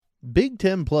Big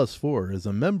Ten Plus 4 is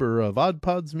a member of Odd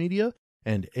Pods Media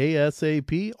and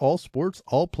ASAP All Sports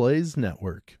All Plays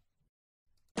Network.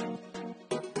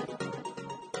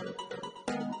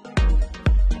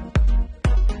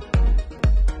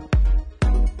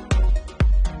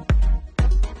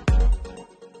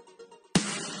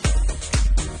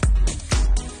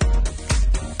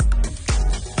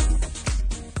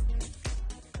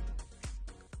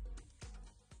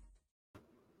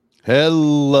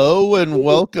 Hello and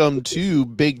welcome to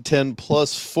Big Ten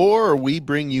Plus 4. We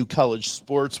bring you college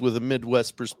sports with a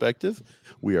Midwest perspective.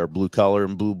 We are blue collar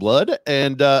and blue blood,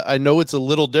 and I know it's a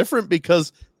little different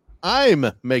because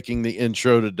I'm making the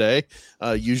intro today.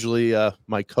 Usually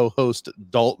my co-host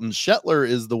Dalton Shetler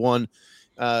is the one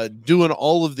doing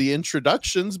all of the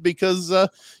introductions because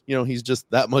he's just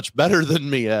that much better than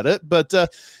me at it. But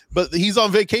he's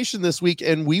on vacation this week,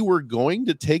 and we were going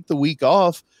to take the week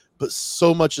off. But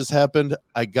so much has happened.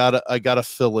 I gotta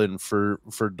fill in for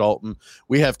Dalton.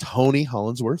 We have Tony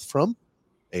Hollinsworth from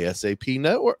ASAP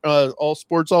Network, All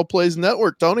Sports All Plays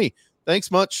Network. Tony, thanks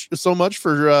so much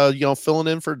for filling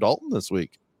in for Dalton this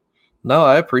week. No,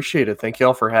 I appreciate it. Thank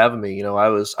y'all for having me. I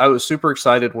was super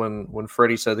excited when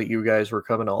Freddie said that you guys were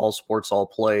coming to All Sports All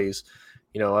Plays.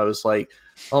 I was like,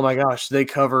 oh my gosh, they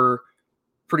cover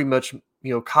pretty much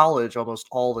college almost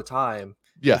all the time.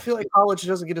 Yeah. I feel like college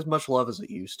doesn't get as much love as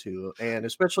it used to. And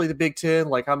especially the Big Ten.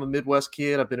 Like, I'm a Midwest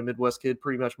kid. I've been a Midwest kid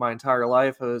pretty much my entire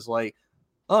life. I was like,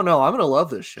 oh, no, I'm going to love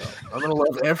this show. I'm going to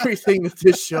love everything that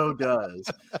this show does.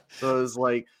 So I was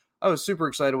like, I was super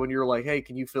excited when you were like, hey,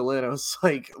 can you fill in? I was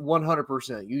like,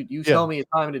 100%. You tell me a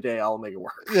time of the day, I'll make it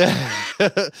work.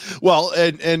 Yeah. Well,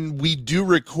 and we do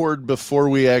record before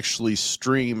we actually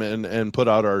stream and put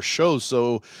out our show.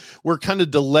 So we're kind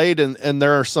of delayed, and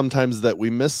there are some times that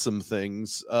we miss some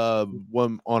things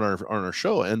on our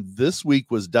show. And this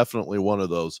week was definitely one of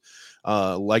those.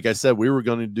 Like I said, we were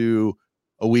going to do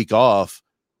a week off,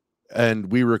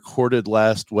 and we recorded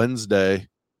last Wednesday.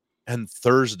 And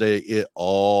Thursday, it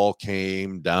all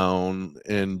came down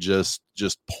and just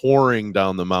pouring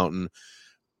down the mountain.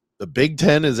 The Big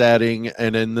Ten is adding,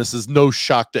 and this is no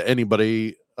shock to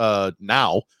anybody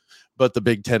now, but the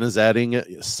Big Ten is adding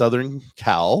Southern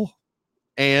Cal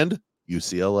and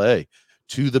UCLA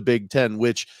to the Big Ten,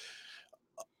 which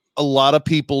a lot of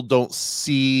people don't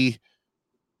see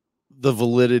the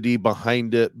validity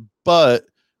behind it, but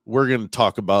we're going to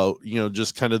talk about,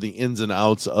 just kind of the ins and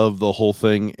outs of the whole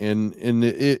thing. And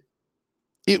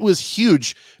it was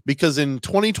huge because in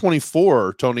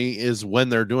 2024, Tony, is when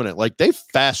they're doing it. Like, they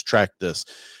fast tracked this.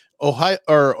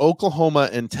 Oklahoma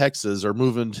and Texas are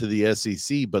moving to the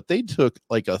SEC, but they took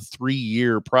like a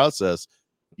 3-year process.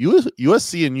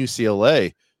 USC and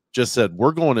UCLA just said,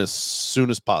 we're going as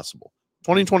soon as possible.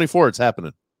 2024, it's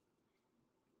happening.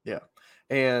 Yeah.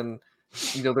 And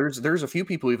there's a few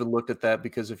people even looked at that,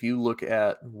 because if you look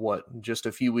at just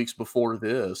a few weeks before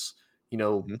this,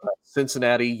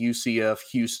 Cincinnati, UCF,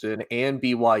 Houston, and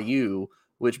BYU,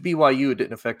 which BYU it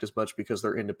didn't affect as much because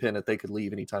they're independent. They could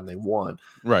leave anytime they want.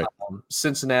 Right.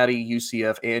 Cincinnati,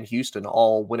 UCF, and Houston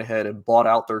all went ahead and bought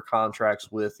out their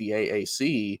contracts with the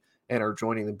AAC and are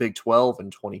joining the Big 12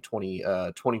 in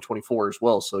 2024 as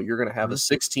well. So you're going to have a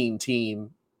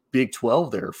 16-team Big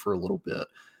 12 there for a little bit.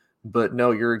 But no,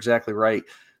 you're exactly right.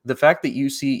 The fact that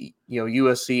USC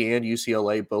and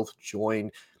UCLA both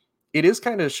joined, it is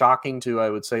kind of shocking to,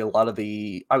 I would say, a lot of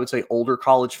older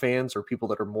college fans, or people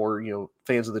that are more,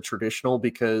 fans of the traditional,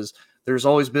 because there's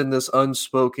always been this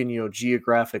unspoken,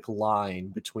 geographic line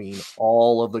between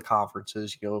all of the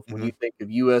conferences. When you think of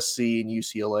USC and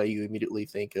UCLA, you immediately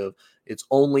think of it's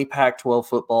only Pac-12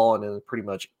 football, and then pretty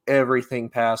much everything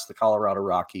past the Colorado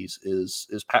Rockies is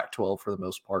Pac-12 for the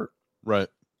most part. Right.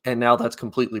 And now that's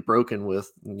completely broken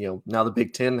with, now the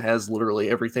Big Ten has literally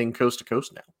everything coast to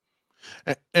coast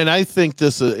now. And I think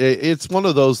it's one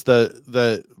of those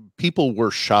that people were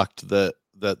shocked that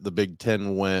the Big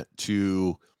Ten went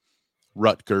to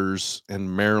Rutgers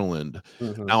and Maryland.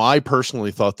 Mm-hmm. Now, I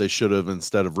personally thought they should have,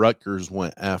 instead of Rutgers,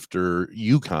 went after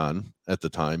UConn at the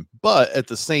time. But at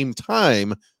the same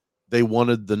time, they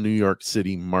wanted the New York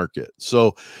City market.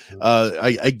 So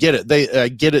I get it. I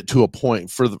get it to a point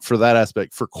for that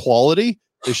aspect. For quality,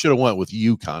 they should have went with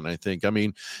UConn, I think. I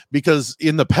mean, because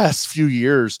in the past few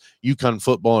years, UConn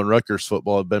football and Rutgers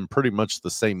football have been pretty much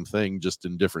the same thing, just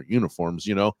in different uniforms,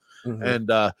 Mm-hmm.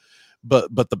 And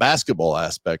but the basketball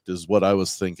aspect is what I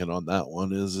was thinking on that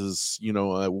one is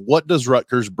what does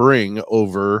Rutgers bring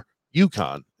over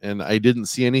UConn? And I didn't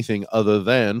see anything other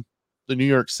than the New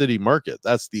York City market.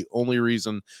 That's the only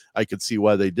reason I could see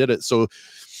why they did it. So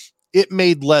it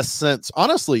made less sense.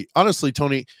 Honestly,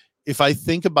 Tony, if I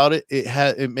think about it,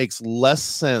 it makes less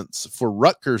sense for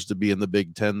Rutgers to be in the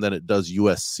Big Ten than it does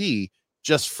USC,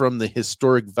 just from the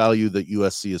historic value that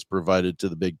USC has provided to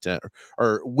the Big Ten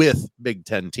or with Big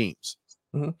Ten teams.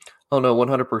 Mhm. Oh no,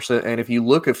 100%. And if you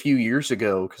look a few years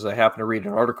ago, because I happened to read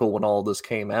an article when all this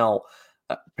came out,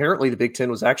 apparently the Big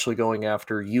Ten was actually going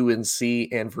after UNC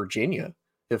and Virginia,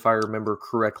 if I remember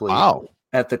correctly, Wow.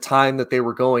 at the time that they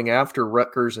were going after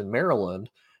Rutgers and Maryland.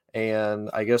 And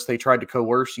I guess they tried to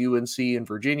coerce UNC and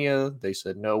Virginia. They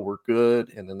said, no, we're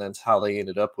good. And then that's how they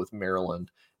ended up with Maryland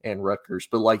and Rutgers.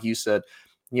 But like you said,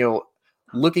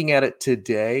 looking at it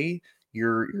today,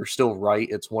 you're still right.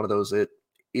 It's one of those, it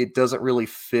doesn't really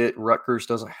fit. Rutgers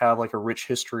doesn't have like a rich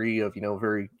history of,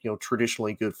 very,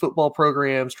 traditionally good football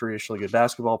programs, traditionally good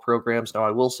basketball programs. Now,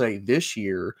 I will say this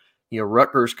year,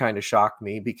 Rutgers kind of shocked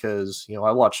me because,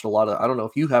 I watched a lot of, I don't know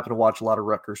if you happen to watch a lot of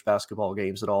Rutgers basketball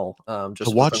games at all. I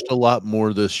watched a lot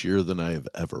more this year than I have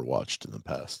ever watched in the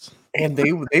past. And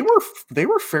they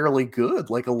were fairly good.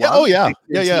 Like a lot of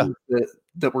teams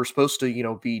that were supposed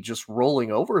to, be just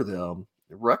rolling over them.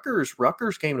 Rutgers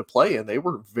came to play and they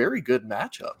were very good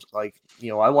matchups. Like,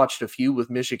 I watched a few with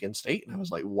Michigan State and I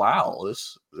was like, wow,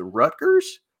 the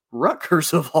Rutgers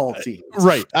of all teams.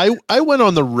 Right. I went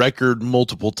on the record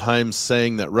multiple times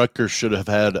saying that Rutgers should have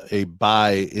had a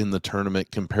bye in the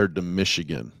tournament compared to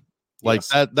Michigan. Like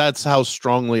that's how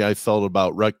strongly I felt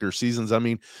about Rutgers seasons. I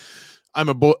mean, I'm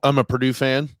a Purdue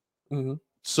fan. Mm-hmm.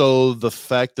 So the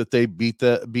fact that they beat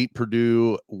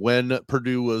Purdue when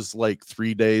Purdue was like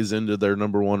 3 days into their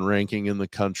number one ranking in the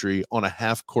country on a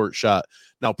half court shot.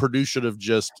 Now Purdue should have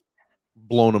just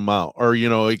blown them out or,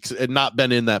 not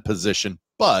been in that position.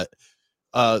 But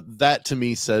that to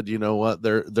me said, you know what,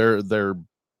 they're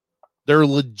a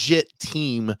legit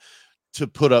team to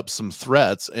put up some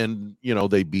threats. And,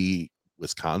 they beat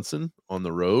Wisconsin on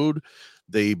the road.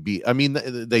 They beat, I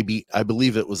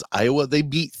believe it was Iowa. They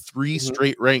beat 3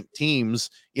 straight ranked teams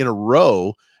in a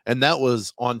row. And that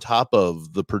was on top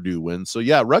of the Purdue win. So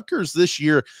yeah, Rutgers this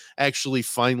year actually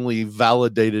finally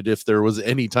validated, if there was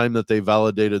any time that they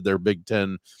validated their Big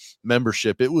Ten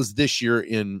membership, it was this year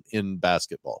in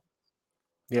basketball.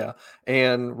 Yeah.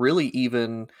 And really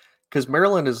even because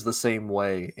Maryland is the same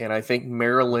way. And I think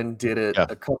Maryland did it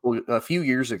a few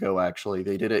years ago, actually.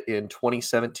 They did it in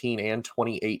 2017 and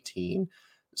 2018.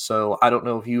 So I don't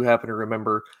know if you happen to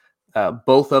remember.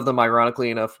 Both of them,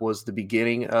 ironically enough, was the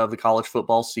beginning of the college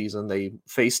football season. They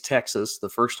faced Texas. The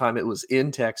first time it was in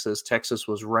Texas. Texas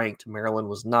was ranked. Maryland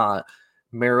was not.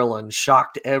 Maryland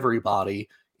shocked everybody,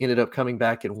 ended up coming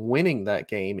back and winning that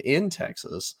game in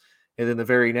Texas. And then the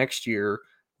very next year,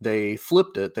 they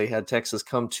flipped it. They had Texas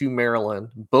come to Maryland.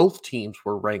 Both teams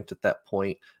were ranked at that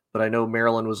point, but I know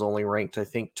Maryland was only ranked, I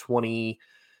think,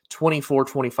 24,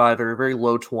 25, or very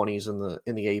low 20s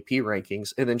in the AP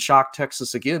rankings, and then shocked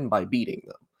Texas again by beating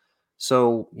them.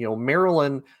 So,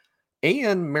 Maryland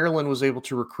was able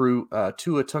to recruit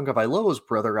Tua Tagovailoa's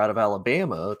brother out of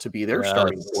Alabama to be their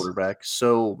starting quarterback.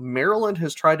 So Maryland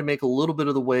has tried to make a little bit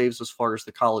of the waves as far as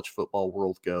the college football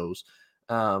world goes.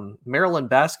 Maryland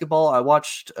basketball, I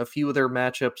watched a few of their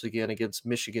matchups again against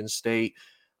Michigan State.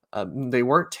 They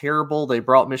weren't terrible. They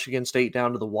brought Michigan State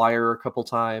down to the wire a couple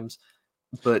times.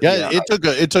 But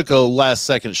it took a last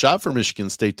second shot for Michigan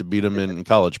State to beat them in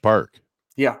College Park.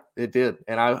 Yeah, it did.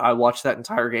 And I watched that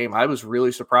entire game. I was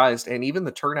really surprised. And even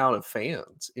the turnout of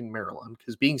fans in Maryland,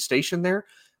 because being stationed there,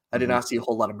 I did not see a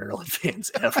whole lot of Maryland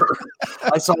fans ever.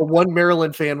 I saw one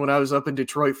Maryland fan when I was up in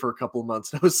Detroit for a couple of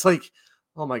months. I was like,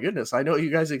 oh my goodness, I know you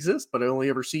guys exist, but I only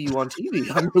ever see you on TV.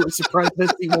 I'm really surprised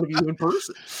to see one of you in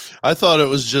person. I thought it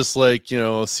was just like,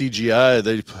 CGI.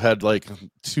 They had like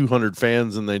 200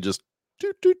 fans and they just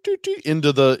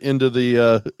into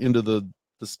the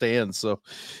stands. So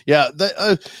yeah,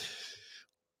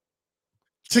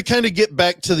 to kind of get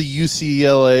back to the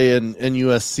UCLA and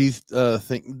USC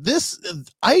thing,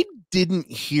 I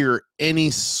didn't hear any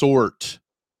sort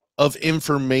of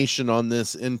information on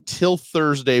this until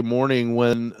Thursday morning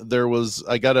when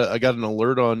I got an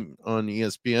alert on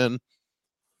ESPN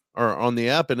or on the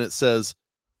app, and it says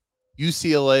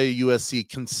UCLA USC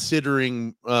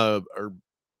considering or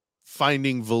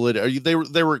finding validity.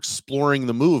 They were exploring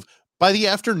the move. By the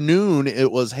afternoon,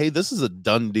 it was, hey, this is a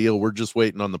done deal. We're just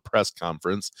waiting on the press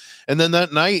conference. And then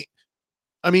that night,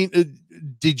 I mean,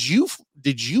 did you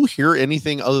hear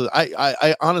anything other?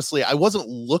 I honestly, I wasn't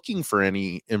looking for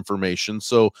any information.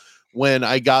 So when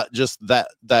I got just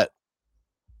that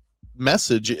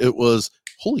message, it was,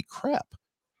 holy crap.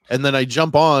 And then I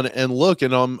jump on and look,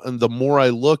 and the more I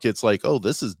look, it's like, oh,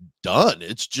 this is done.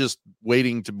 It's just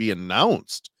waiting to be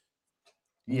announced.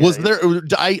 Yeah, was there?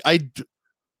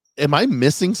 am I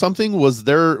missing something? Was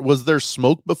there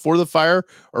smoke before the fire,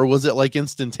 or was it like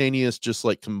instantaneous, just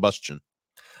like combustion?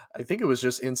 I think it was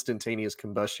just instantaneous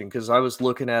combustion because I was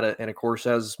looking at it, and of course,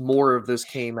 as more of this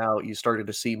came out, you started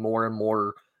to see more and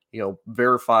more,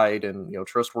 verified and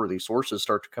trustworthy sources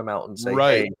start to come out and say,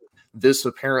 Right. "Hey, this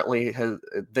apparently has."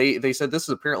 They said this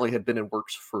apparently had been in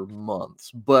works for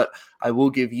months. But I will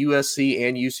give USC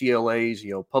and UCLA's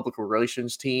public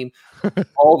relations team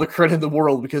all the credit in the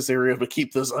world because they were able to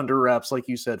keep this under wraps, like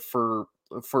you said, for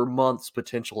months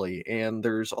potentially. And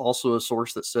there's also a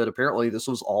source that said apparently this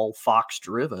was all Fox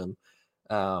driven,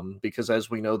 because as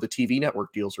we know, the TV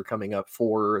network deals are coming up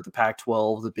for the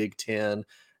Pac-12, the Big Ten,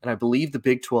 and I believe the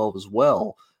Big 12 as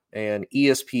well. And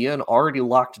ESPN already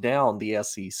locked down the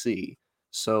SEC.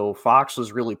 So Fox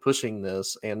was really pushing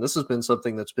this, and this has been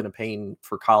something that's been a pain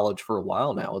for college for a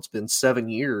while now. It's been 7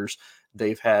 years.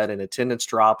 They've had an attendance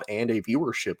drop and a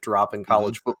viewership drop in Mhm.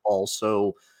 college football.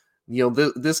 So,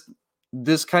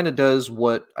 this kind of does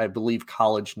what I believe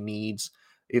college needs.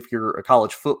 If you're a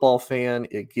college football fan,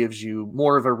 it gives you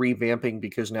more of a revamping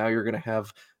because now you're going to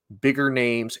have bigger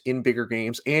names in bigger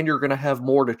games, and you're going to have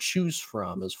more to choose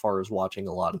from as far as watching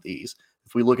a lot of these.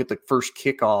 If we look at the first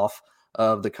kickoff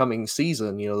of the coming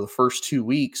season, the first 2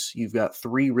 weeks, you've got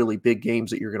three really big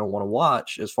games that you're going to want to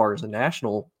watch as far as the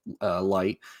national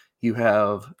light. You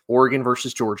have Oregon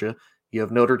versus Georgia. You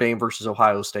have Notre Dame versus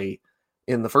Ohio State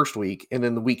in the first week. And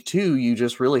then the week two, you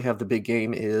just really have the big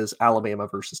game is Alabama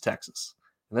versus Texas.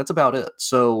 And that's about it.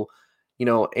 So,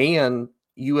 and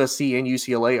USC and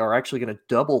UCLA are actually going to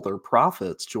double their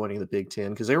profits joining the Big Ten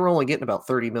because they were only getting about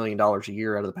 $30 million a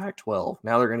year out of the Pac-12.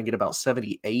 Now they're going to get about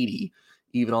 70, 80,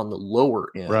 even on the lower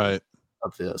end Right.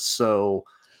 of this. So,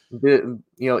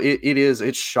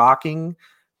 it's shocking,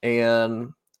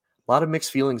 and a lot of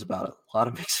mixed feelings about it. A lot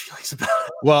of mixed feelings about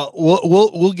it. Well,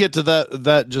 we'll get to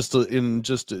that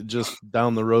just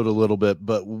down the road a little bit.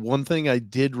 But one thing I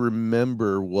did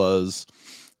remember was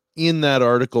in that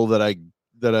article that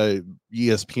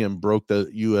ESPN broke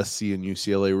that USC and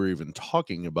UCLA were even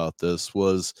talking about this,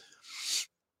 was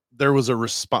there was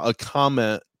a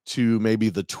comment to maybe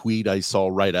the tweet I saw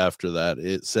right after that.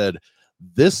 It said,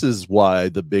 "This is why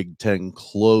the Big Ten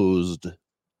closed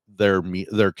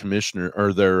their commissioner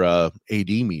or their AD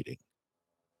meeting.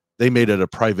 They made it a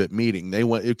private meeting. They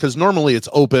went because normally it's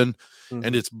open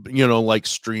and it's like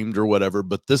streamed or whatever,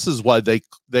 but this is why they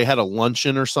had a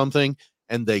luncheon or something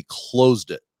and they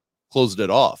closed it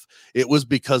off. It was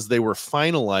because they were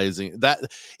finalizing that.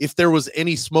 If there was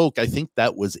any smoke, I think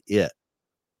that was it.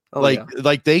 Oh, yeah.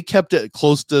 Like they kept it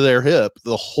close to their hip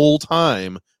the whole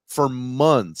time for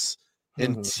months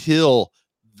until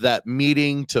that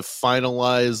meeting to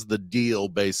finalize the deal,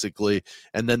 basically.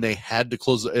 And then they had to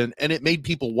close it. And it made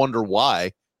people wonder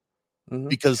why,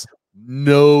 because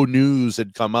no news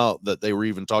had come out that they were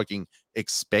even talking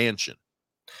expansion.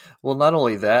 Well, not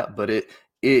only that, but it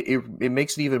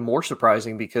makes it even more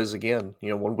surprising because, again,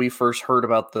 when we first heard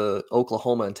about the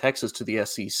Oklahoma and Texas to the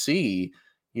SEC,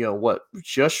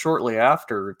 just shortly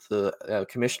after the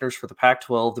commissioners for the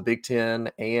Pac-12, the Big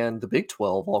Ten, and the Big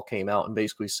 12 all came out and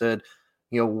basically said,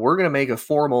 we're going to make a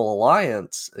formal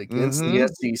alliance against the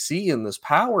SEC in this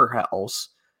powerhouse.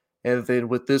 And then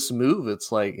with this move,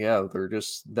 it's like, yeah, they're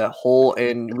just that whole,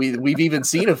 and we've even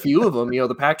seen a few of them.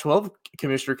 The Pac-12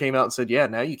 commissioner came out and said, yeah,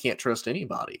 now you can't trust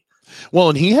anybody. Well,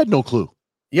 and he had no clue.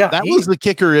 Yeah, that was the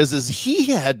kicker is he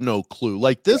had no clue.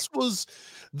 Like this was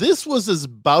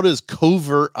about as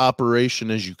covert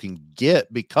operation as you can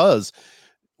get, because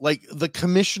like the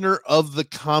commissioner of the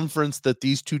conference that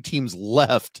these two teams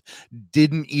left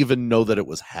didn't even know that it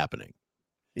was happening.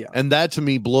 Yeah. And that to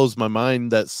me blows my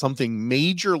mind that something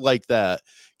major like that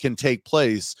can take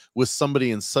place with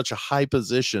somebody in such a high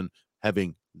position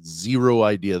having zero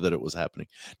idea that it was happening.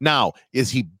 Now, is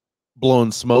he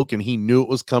blowing smoke and he knew it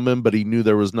was coming, but he knew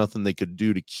there was nothing they could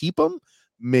do to keep him?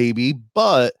 Maybe,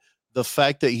 but the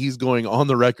fact that he's going on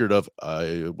the record of,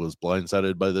 I was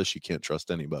blindsided by this, you can't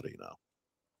trust anybody now.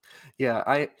 Yeah,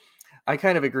 I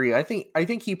kind of agree. I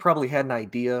think he probably had an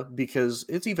idea because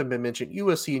it's even been mentioned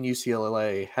USC and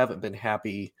UCLA haven't been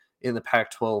happy in the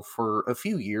Pac-12 for a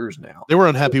few years now. They were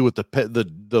unhappy with the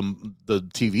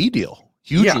TV deal.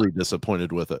 Hugely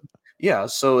disappointed with it. Yeah,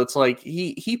 so it's like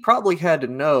he probably had to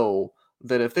know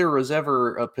that if there was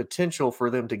ever a potential for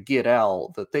them to get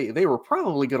out, that they were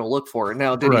probably going to look for it.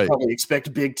 Now, did he probably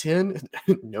expect Big Ten?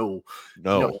 No.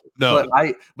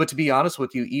 But to be honest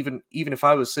with you, even if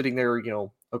I was sitting there,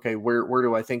 okay, where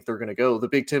do I think they're going to go? The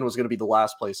Big Ten was going to be the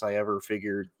last place I ever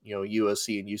figured,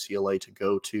 USC and UCLA to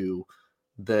go to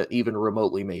that even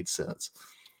remotely made sense.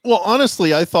 Well,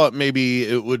 honestly, I thought maybe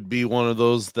it would be one of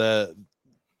those that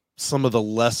some of the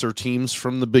lesser teams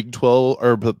from the Big 12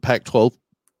 or the Pac-12,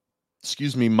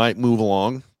 might move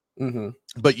along. Mm-hmm.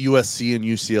 But USC and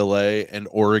UCLA and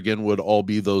Oregon would all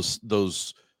be those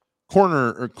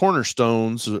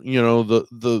cornerstones,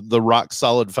 the rock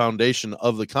solid foundation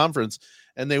of the conference,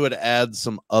 and they would add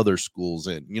some other schools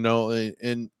in,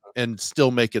 and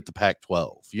still make it the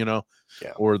Pac-12,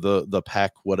 or the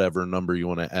Pac whatever number you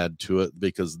want to add to it,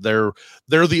 because they're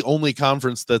the only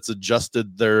conference that's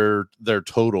adjusted their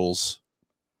totals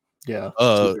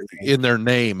in their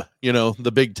name.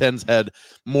 The Big Ten's had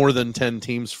more than 10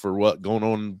 teams for going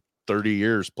on 30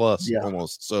 years plus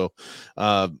almost. So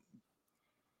I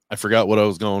forgot where I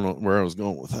was going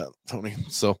with that, Tony.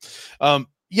 So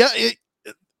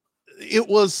it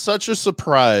was such a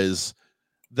surprise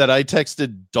that I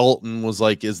texted Dalton, was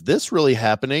like, is this really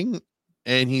happening?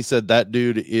 And he said that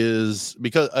dude is,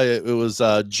 because it was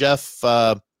Jeff.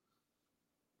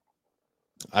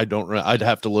 I'd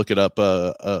have to look it up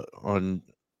on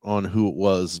who it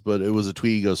was, but it was a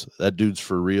tweet. He goes, that dude's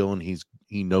for real, and he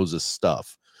knows his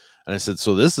stuff. And I said,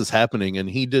 so this is happening. And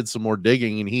he did some more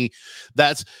digging, and he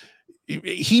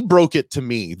broke it to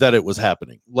me that it was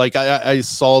happening. Like I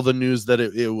saw the news that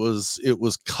it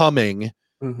was coming.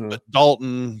 Mm-hmm. But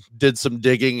Dalton did some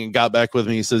digging and got back with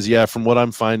me. He says, yeah, from what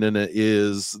I'm finding,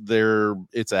 it's a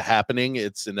happening.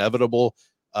 It's inevitable.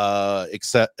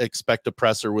 Expect a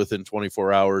presser within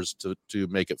 24 hours to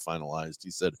make it finalized. He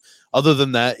said, other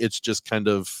than that, it's just kind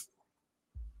of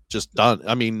just done.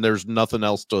 I mean, there's nothing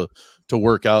else to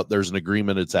work out. There's an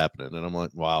agreement. It's happening. And I'm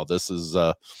like, wow, this is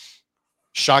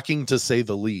shocking to say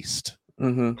the least.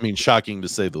 Mm-hmm. I mean, shocking to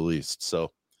say the least.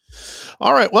 So,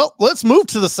 all right, well, let's move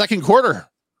to the second quarter.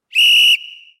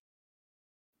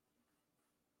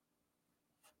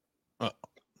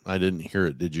 I didn't hear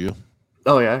it. Did you?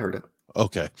 Oh yeah, I heard it.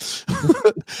 Okay.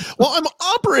 Well, I'm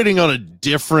operating on a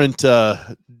different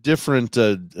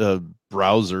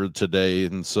browser today,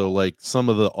 and so like some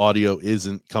of the audio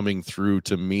isn't coming through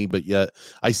to me, but yet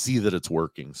I see that it's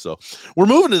working. So we're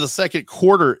moving to the second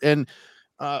quarter, and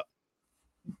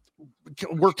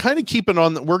we're kind of keeping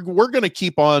on. We're going to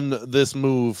keep on this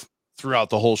move throughout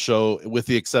the whole show, with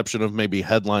the exception of maybe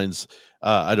headlines.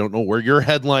 I don't know where your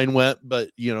headline went, but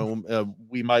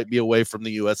we might be away from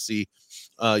the USC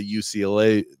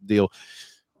UCLA deal.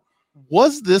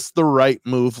 Was this the right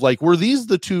move? Like, were these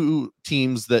the two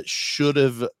teams that should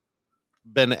have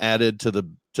been added to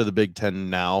the Big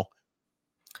Ten now?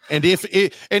 And if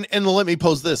it, and let me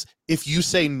pose this: if you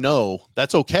say no,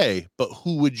 that's okay, but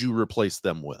who would you replace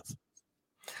them with?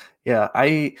 Yeah,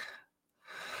 I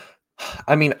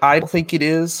mean, I don't think it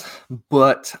is,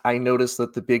 but I noticed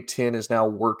that the Big Ten is now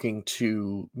working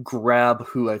to grab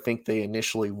who I think they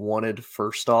initially wanted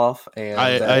first off. And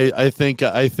I think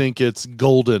it's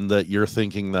golden that you're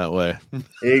thinking that way.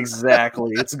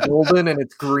 Exactly. It's golden and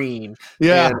it's green.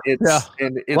 Yeah.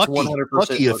 And it's lucky, 100%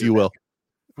 lucky, if you will.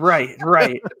 Right.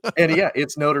 And yeah,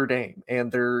 it's Notre Dame,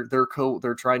 and they're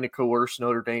trying to coerce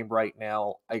Notre Dame right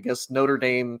now. I guess Notre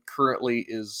Dame currently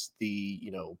is the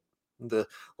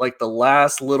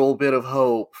last little bit of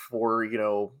hope for,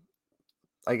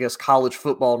 I guess college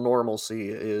football normalcy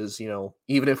is,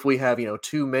 even if we have,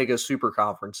 two mega super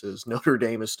conferences, Notre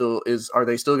Dame are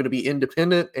they still going to be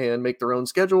independent and make their own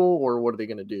schedule, or what are they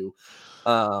going to do?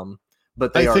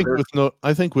 But I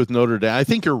think with Notre Dame, I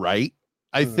think you're right.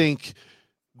 I think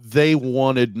they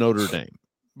wanted Notre Dame,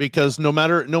 because no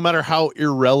matter how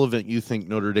irrelevant you think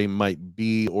Notre Dame might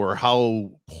be, or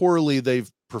how poorly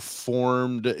they've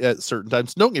performed at certain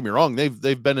times, don't get me wrong,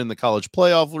 they've been in the college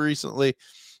playoff recently.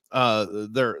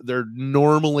 They're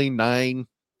normally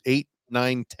 8,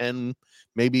 9, 10,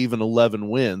 maybe even 11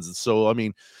 wins. So I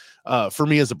mean, for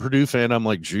me as a Purdue fan, I'm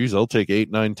like, geez, I'll take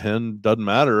 8, 9, 10, doesn't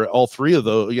matter, all three of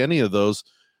those, any of those.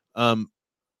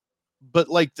 But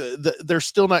like they're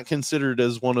still not considered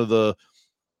as one of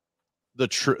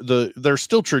they're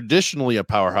still traditionally a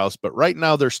powerhouse, but right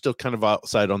now they're still kind of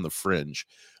outside on the fringe.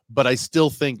 But I still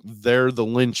think they're the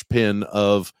linchpin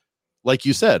of, like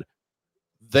you said,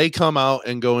 they come out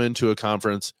and go into a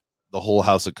conference, the whole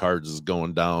house of cards is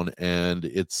going down.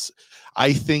 And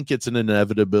I think it's an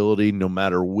inevitability no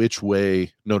matter which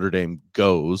way Notre Dame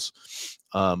goes.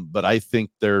 But I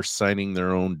think they're signing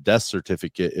their own death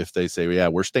certificate if they say, yeah,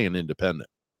 we're staying independent,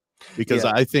 because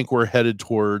I think we're headed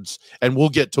towards, and we'll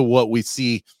get to what we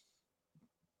see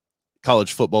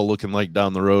college football looking like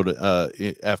down the road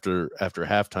after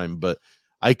halftime. But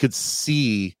I could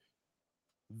see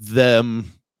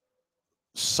them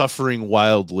suffering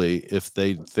wildly if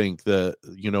they think that,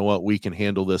 you know what, we can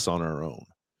handle this on our own.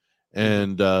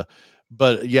 And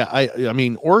but yeah, I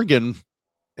mean, Oregon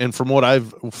and from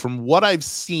what I've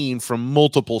seen from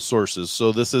multiple sources,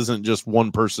 so this isn't just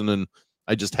one person and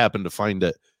I just happened to find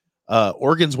it.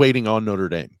 Oregon's waiting on Notre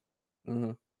Dame.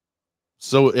 Mm-hmm.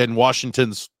 So, and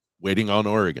Washington's waiting on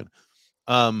Oregon.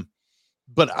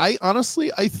 But I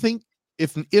honestly, I think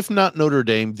if not Notre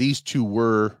Dame, these two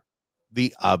were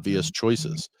the obvious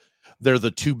choices. They're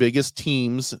the two biggest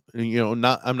teams, I'm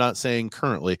not saying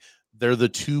currently, they're the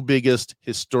two biggest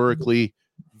historically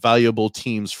valuable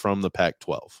teams from the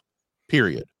Pac-12.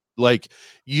 Period. Like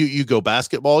you go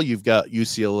basketball, you've got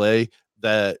UCLA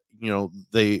that,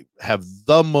 they have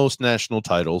the most national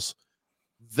titles.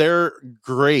 They're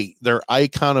great. Their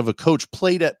icon of a coach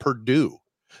played at Purdue.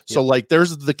 So like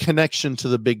there's the connection to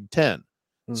the Big Ten.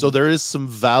 Mm-hmm. So there is some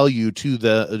value to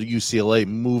the UCLA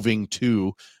moving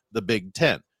to the Big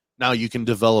Ten. Now you can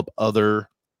develop other,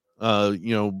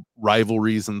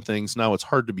 rivalries and things. Now it's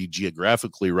hard to be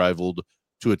geographically rivaled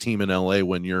to a team in LA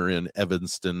when you're in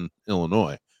Evanston,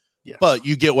 Illinois. Yes. But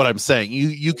you get what I'm saying.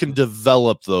 You can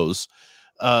develop those,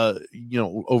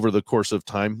 over the course of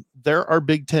time. There are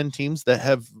Big Ten teams that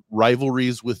have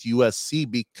rivalries with USC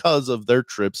because of their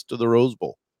trips to the Rose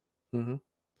Bowl. Mm-hmm.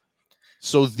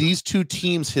 So these two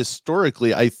teams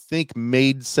historically, I think,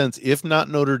 made sense. If not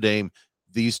Notre Dame,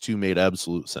 these two made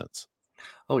absolute sense.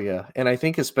 Oh, yeah. And I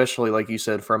think especially, like you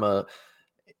said,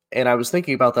 and I was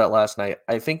thinking about that last night.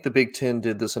 I think the Big Ten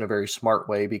did this in a very smart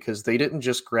way because they didn't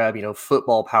just grab,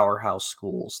 football powerhouse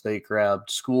schools. They grabbed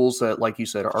schools that, like you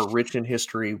said, are rich in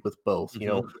history with both,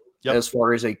 as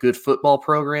far as a good football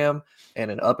program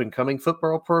and an up and coming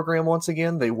football program. Once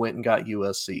again, they went and got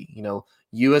USC.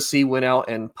 USC went out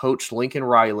and poached Lincoln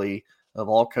Riley, of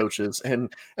all coaches,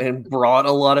 and brought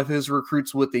a lot of his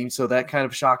recruits with him. So that kind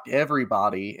of shocked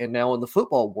everybody. And now in the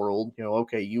football world,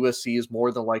 USC is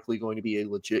more than likely going to be a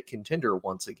legit contender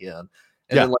once again.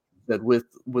 And then, like you said,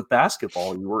 with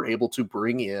basketball, you were able to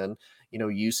bring in,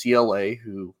 UCLA,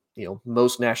 who,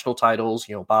 most national titles,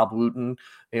 Bob Wooten,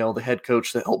 the head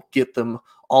coach that helped get them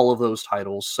all of those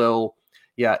titles. So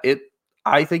yeah,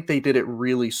 I think they did it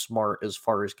really smart as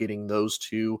far as getting those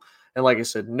two. And like I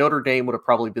said, Notre Dame would have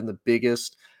probably been the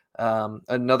biggest.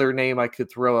 Another name I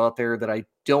could throw out there that I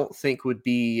don't think would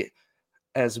be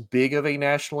as big of a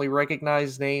nationally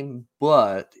recognized name,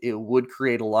 but it would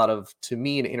create a lot of, to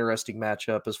me, an interesting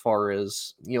matchup as far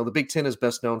as, the Big Ten is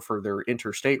best known for their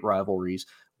interstate rivalries.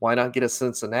 Why not get a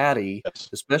Cincinnati,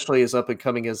 especially as up and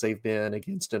coming as they've been,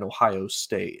 against an Ohio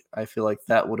State? I feel like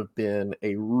that would have been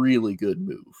a really good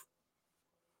move.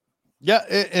 Yeah,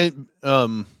 and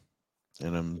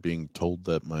I'm being told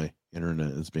that my internet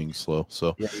is being slow,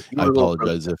 so I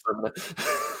apologize if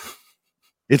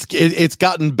it's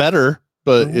gotten better,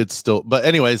 but it's still. But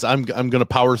anyways, I'm gonna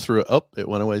power through it. Oh, it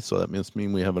went away, so that must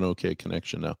mean we have an okay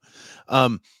connection now.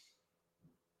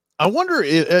 I wonder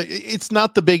if it's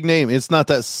not the big name, it's not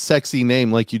that sexy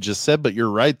name like you just said, but you're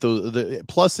right.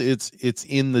 Plus it's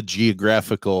in the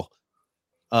geographical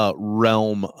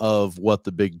realm of what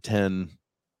the Big Ten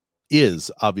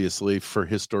is, obviously, for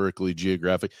historically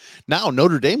geographic. Now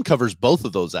Notre Dame covers both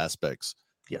of those aspects.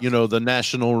 Yes. The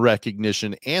national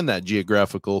recognition and that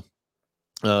geographical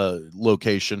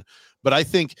location. But I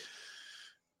think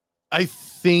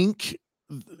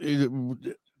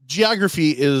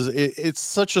geography it's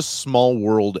such a small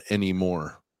world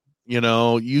anymore.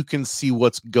 You can see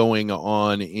what's going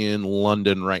on in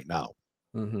London right now.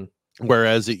 Mm-hmm.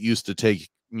 Whereas it used to take,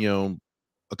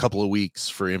 a couple of weeks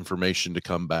for information to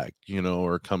come back,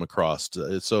 or come across.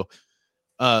 So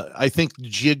I think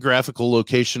geographical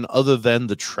location, other than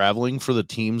the traveling for the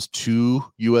teams to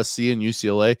USC and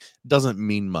UCLA, doesn't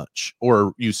mean much,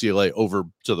 or UCLA over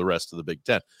to the rest of the Big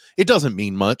Ten. It doesn't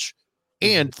mean much.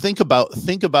 And think about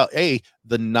the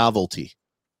novelty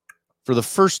for the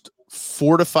first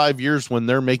 4 to 5 years when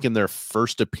they're making their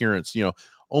first appearance.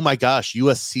 Oh my gosh,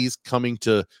 USC's coming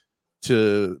to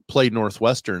play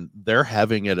Northwestern. They're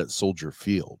having it at Soldier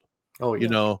Field. Oh,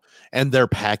 yeah. And they're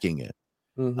packing it.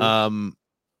 Mm-hmm.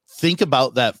 Think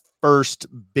about that first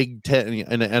Big Ten,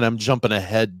 and I'm jumping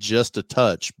ahead just a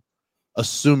touch,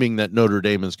 assuming that Notre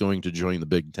Dame is going to join the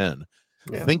Big Ten.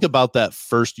 Yeah. Think about that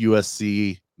first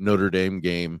USC Notre Dame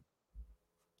game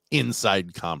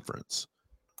inside conference.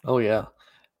 Oh, yeah.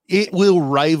 It will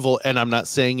rival, and I'm not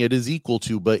saying it is equal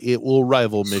to, but it will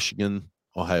rival Michigan,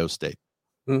 Ohio State.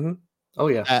 Mm-hmm. Oh,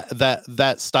 yeah.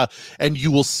 That style. And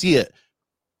you will see it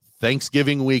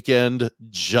Thanksgiving weekend,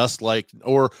 just like,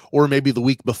 or maybe the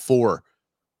week before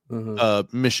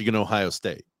Michigan, Ohio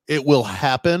State. It will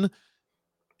happen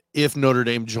if Notre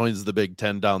Dame joins the Big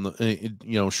Ten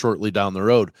shortly down the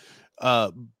road.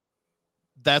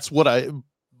 That's what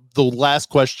the last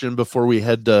question before we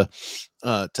head to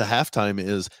halftime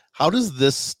is, how does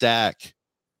this stack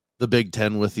the Big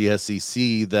Ten with the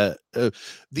SEC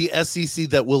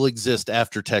that will exist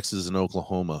after Texas and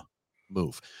Oklahoma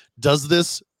move? Does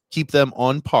this keep them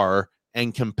on par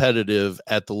and competitive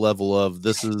at the level of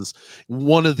this is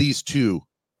one of these two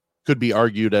could be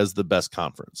argued as the best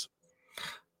conference?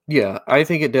 Yeah, I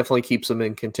think it definitely keeps them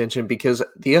in contention because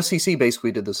the SEC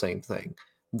basically did the same thing.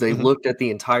 They looked at the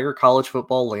entire college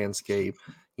football landscape.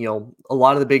 A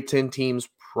lot of the Big Ten teams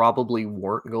probably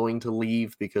weren't going to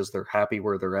leave because they're happy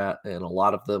where they're at, and a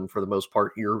lot of them, for the most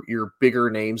part, your bigger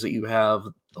names that you have,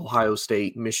 Ohio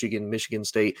State, Michigan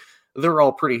State, they're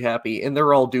all pretty happy, and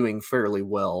they're all doing fairly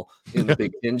well in the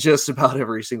Big Ten just about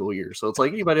every single year. So it's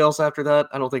like anybody else after that,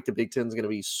 I don't think the Big Ten is going to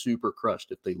be super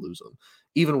crushed if they lose them.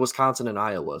 Even Wisconsin and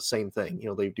Iowa, same thing.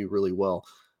 They do really well.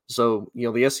 So,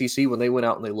 the SEC, when they went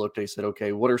out and they looked, they said,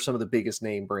 okay, what are some of the biggest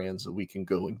name brands that we can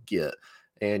go and get?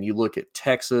 And you look at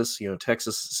Texas,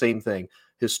 Texas, same thing.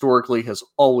 Historically has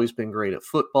always been great at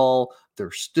football.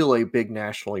 They're still a big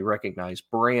nationally recognized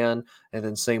brand. And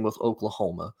then same with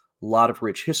Oklahoma. A lot of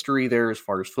rich history there as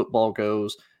far as football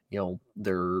goes.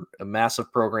 They're a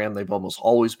massive program. They've almost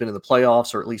always been in the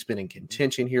playoffs or at least been in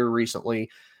contention here recently.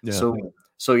 Yeah.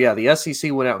 So yeah, the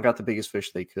SEC went out and got the biggest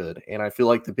fish they could. And I feel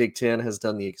like the Big Ten has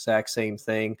done the exact same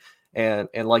thing. And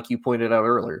like you pointed out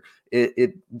earlier,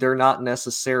 they're not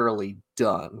necessarily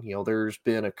done. There's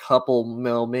been a couple,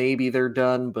 well, maybe they're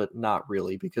done, but not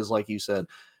really, because like you said,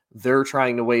 they're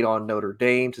trying to wait on Notre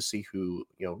Dame to see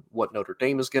what Notre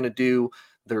Dame is going to do.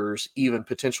 There's even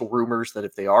potential rumors that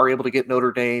if they are able to get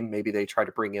Notre Dame, maybe they try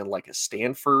to bring in like a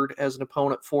Stanford as an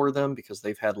opponent for them because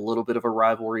they've had a little bit of a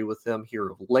rivalry with them here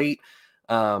of late.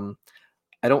 I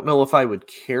don't know if I would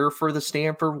care for the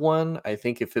Stanford one. I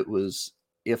think if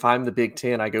I'm the Big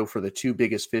Ten, I go for the two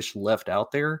biggest fish left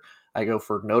out there. I go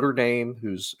for Notre Dame,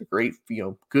 who's a great,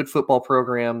 good football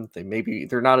program.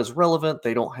 They're not as relevant.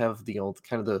 They don't have the,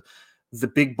 kind of the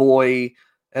big boy,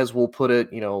 as we'll put it,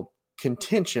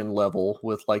 contention level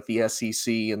with like the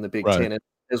SEC and the Big Ten,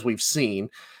 as we've seen.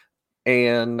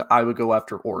 And I would go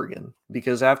after Oregon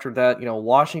because after that,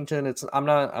 Washington, I'm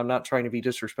not trying to be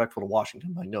disrespectful to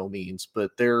Washington by no means,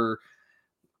 but they're,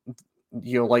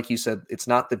 like you said, it's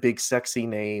not the big sexy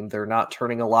name. They're not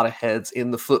turning a lot of heads in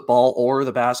the football or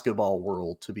the basketball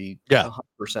world, to be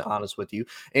 100% honest with you.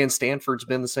 And Stanford's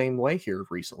been the same way here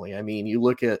recently. I mean, you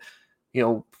look at,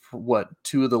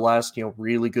 two of the last,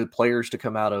 really good players to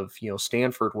come out of,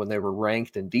 Stanford when they were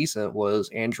ranked and decent was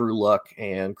Andrew Luck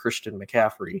and Christian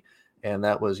McCaffrey. And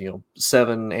that was,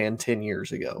 7 and 10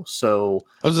 years ago. So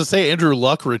I was going to say Andrew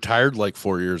Luck retired like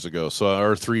 4 years ago.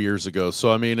 Or 3 years ago.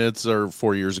 So, I mean, or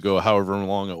 4 years ago, however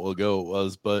long it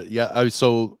was. But yeah,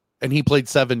 and he played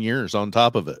 7 years on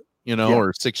top of it,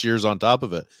 or 6 years on top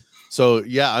of it. So,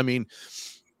 yeah, I mean,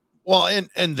 well,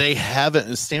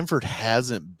 and Stanford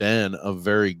hasn't been a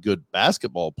very good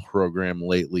basketball program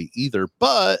lately either.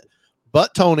 But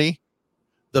Tony,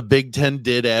 the Big Ten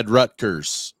did add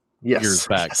Rutgers. Years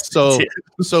back. So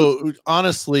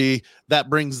honestly,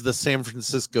 that brings the San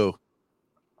Francisco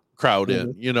crowd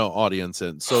in, audience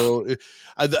in. So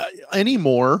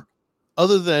anymore,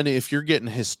 other than if you're getting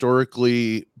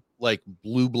historically like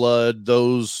blue blood,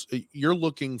 you're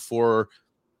looking for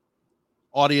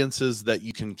audiences that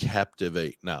you can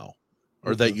captivate now,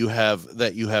 or that you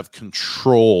have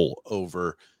control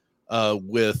over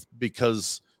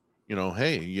because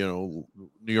hey,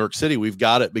 New York City, we've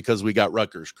got it because we got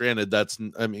Rutgers. Granted,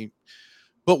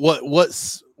 but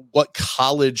what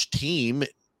college team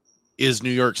is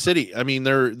New York City? I mean,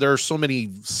 there are so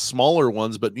many smaller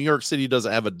ones, but New York City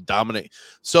doesn't have a dominant.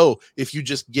 So if you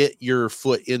just get your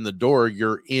foot in the door,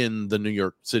 you're in the New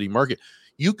York City market.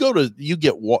 You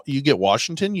get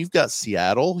Washington, you've got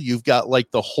Seattle, you've got like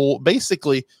the whole,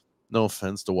 basically, no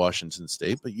offense to Washington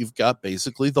State, but you've got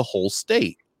basically the whole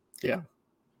state. Yeah.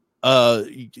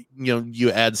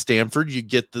 You add Stanford, you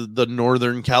get the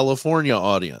Northern California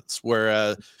audience,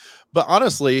 but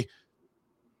honestly,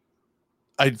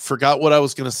 I forgot what I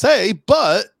was going to say,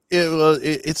 but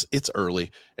it's early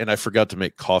and I forgot to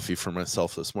make coffee for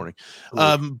myself this morning.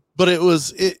 But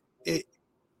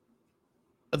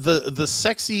the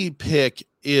sexy pick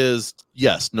is,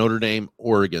 yes, Notre Dame,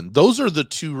 Oregon. Those are the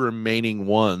two remaining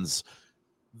ones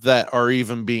that are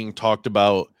even being talked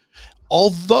about.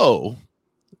 Although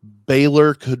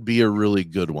Baylor could be a really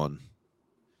good one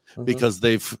because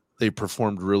they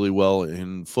performed really well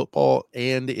in football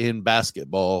and in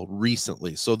basketball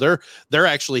recently. So they're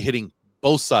actually hitting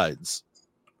both sides.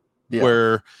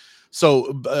 Yeah.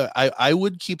 I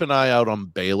would keep an eye out on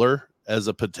Baylor as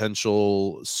a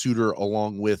potential suitor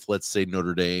along with, let's say,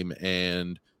 Notre Dame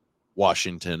and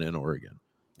Washington and Oregon.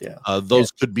 Yeah.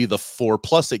 Those could be the 4.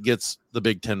 Plus, it gets the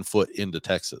Big Ten foot into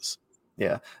Texas.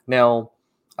 Yeah. Now,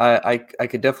 I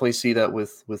could definitely see that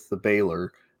with the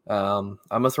Baylor. I'm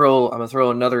gonna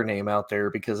throw another name out there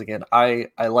because again, I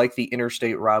like the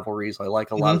interstate rivalries. I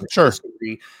like a lot of the Sure.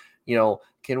 history.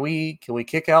 Can we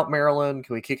kick out Maryland?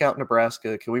 Can we kick out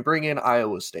Nebraska? Can we bring in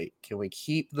Iowa State? Can we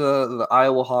keep the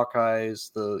Iowa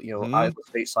Hawkeyes, the Iowa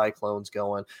State Cyclones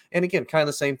going? And again, kind of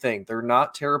the same thing. They're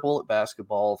not terrible at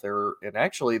basketball. They're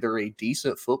a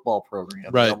decent football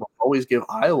program. Right. Always give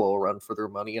Iowa a run for their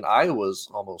money, and Iowa's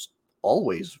almost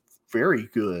always very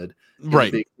good in the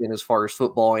Big Ten as far as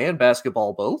football and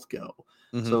basketball both go.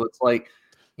 So it's like,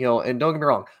 and don't get me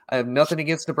wrong, I have nothing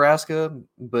against Nebraska,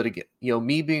 but again,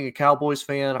 me being a Cowboys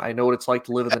fan, I know what it's like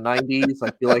to live in the 90s.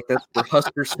 I feel like that's where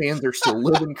Huskers fans are still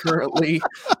living currently.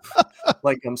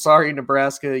 Like, I'm sorry,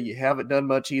 Nebraska, you haven't done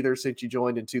much either since you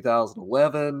joined in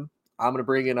 2011. I'm going to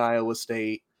bring in Iowa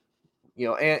State.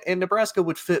 And Nebraska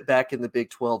would fit back in the Big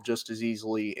 12 just as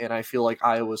easily. And I feel like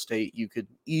Iowa State, you could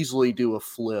easily do a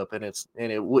flip, and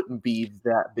it wouldn't be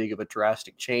that big of a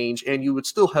drastic change. And you would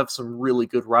still have some really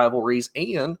good rivalries.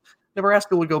 And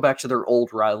Nebraska would go back to their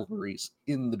old rivalries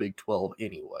in the Big 12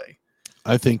 anyway.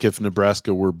 I think if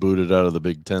Nebraska were booted out of the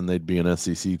Big 10, they'd be an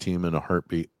SEC team in a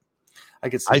heartbeat. I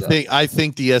could see that. I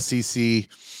think the SEC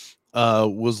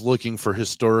was looking for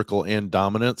historical and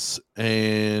dominance,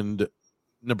 and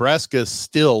Nebraska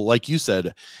still, like you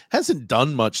said, hasn't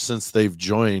done much since they've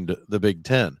joined the Big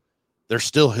Ten. They're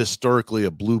still historically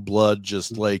a blue blood,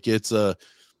 just like it's a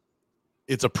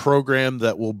program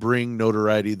that will bring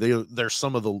notoriety. They're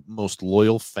some of the most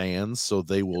loyal fans, so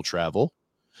they will travel.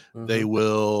 They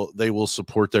will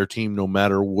support their team no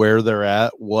matter where they're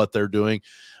at, what they're doing.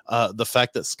 The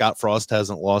fact that Scott Frost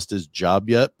hasn't lost his job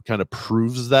yet kind of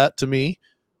proves that to me,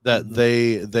 that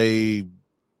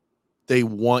they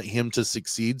want him to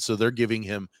succeed, so they're giving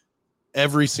him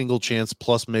every single chance,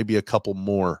 plus maybe a couple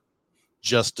more,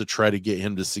 just to try to get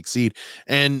him to succeed.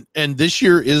 And this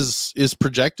year is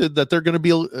projected that they're going to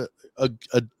be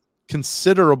a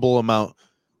considerable amount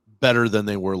better than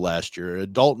they were last year.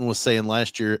 Dalton was saying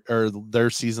last year, or their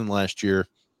season last year,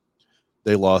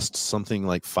 they lost something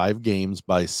like 5 games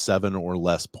by 7 or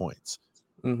less points.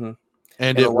 And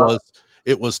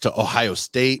it was to Ohio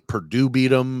State. Purdue beat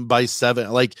them by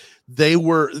 7. Like they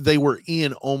were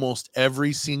in almost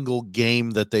every single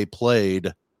game that they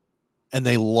played, and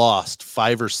they lost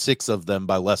 5 or 6 of them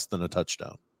by less than a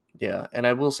touchdown. Yeah, and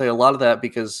I will say a lot of that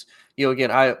because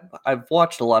again, I've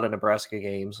watched a lot of Nebraska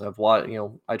games. I've watched,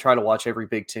 I try to watch every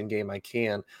Big Ten game I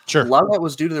can. Sure, a lot of that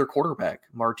was due to their quarterback,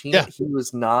 Martinez. Yeah.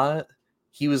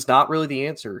 He was not really the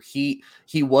answer. He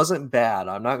wasn't bad.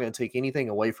 I'm not going to take anything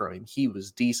away from him. He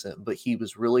was decent, but he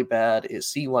was really bad. It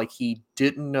seemed like he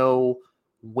didn't know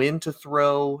when to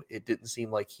throw. It didn't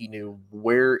seem like he knew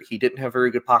where. He didn't have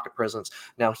very good pocket presence.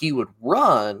 Now he would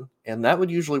run, and that would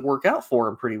usually work out for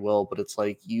him pretty well, but it's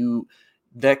like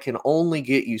that can only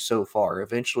get you so far.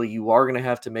 Eventually you are going to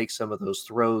have to make some of those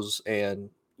throws and,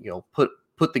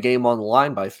 put the game on the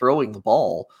line by throwing the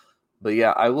ball. But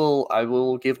yeah, I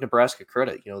will give Nebraska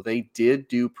credit. They did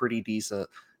do pretty decent,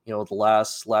 the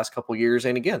last couple years.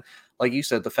 And again, like you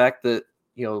said, the fact that,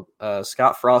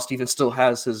 Scott Frost even still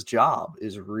has his job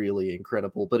is really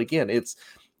incredible. But again,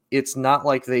 it's not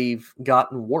like they've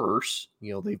gotten worse.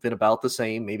 They've been about the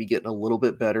same, maybe getting a little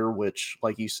bit better, which,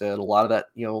 like you said, a lot of that,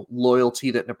 loyalty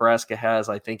that Nebraska has,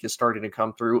 I think, is starting to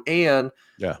come through. And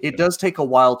it does take a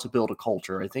while to build a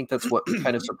culture. I think that's what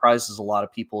kind of surprises a lot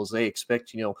of people, is they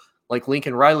expect, like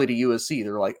Lincoln Riley to USC.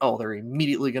 They're like, oh, they're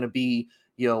immediately going to be,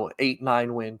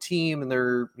 8-9 win team, and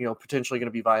they're, potentially going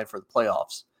to be vying for the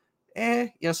playoffs.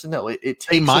 Yes and no. It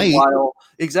takes a while.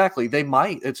 Exactly. They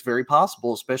might. It's very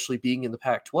possible, especially being in the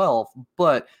Pac-12.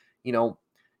 But,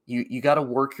 you got to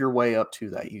work your way up to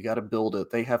that. You got to build it.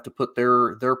 They have to put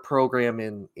their program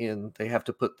in. They have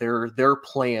to put their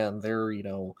plan, their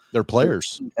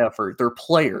players effort, their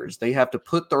players. They have to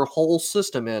put their whole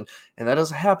system in, and that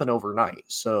doesn't happen overnight.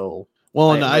 So,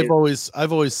 well, and I've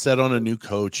always said on a new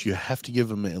coach, you have to give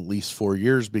them at least 4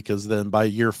 years, because then by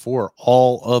year 4,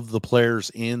 all of the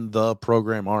players in the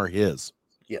program are his.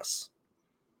 Yes.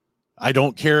 I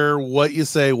don't care what you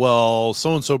say. Well,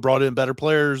 so-and-so brought in better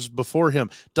players before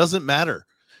him. Doesn't matter.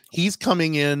 He's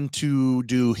coming in to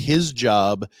do his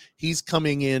job. He's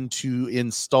coming in to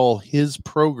install his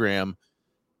program.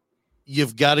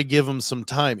 You've got to give him some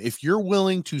time. If you're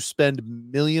willing to spend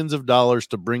millions of dollars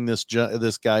to bring this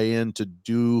guy in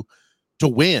to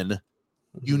win,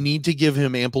 you need to give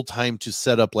him ample time to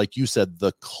set up, like you said,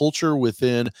 the culture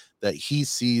within that he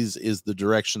sees is the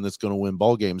direction that's going to win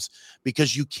ball games.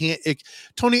 Because you can't,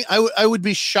 Tony, I would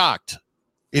be shocked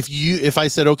If I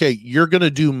said, okay, you're going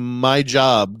to do my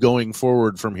job going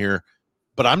forward from here,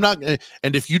 but I'm not,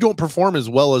 and if you don't perform as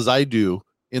well as I do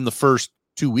in the first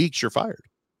 2 weeks, you're fired.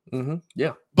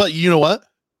 Yeah. But you know what?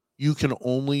 You can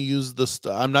only use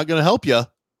I'm not going to help you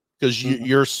because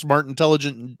you're a smart,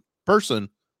 intelligent person.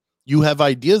 You have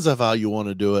ideas of how you want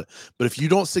to do it. But if you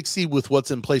don't succeed with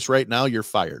what's in place right now, you're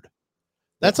fired.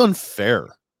 That's unfair.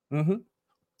 And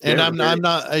Yeah, I'm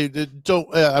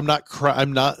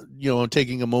not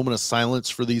taking a moment of silence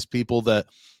for these people that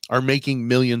are making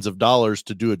millions of dollars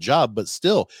to do a job, but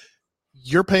still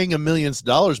you're paying millions of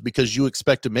dollars because you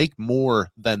expect to make more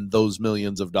than those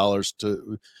millions of dollars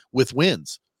with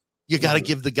wins. You got to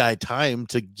give the guy time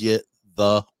to get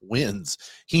the wins.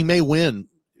 He may win.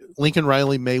 Lincoln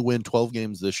Riley may win 12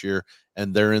 games this year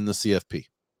and they're in the CFP.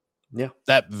 Yeah.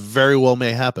 That very well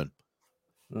may happen.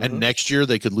 And next year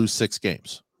they could lose 6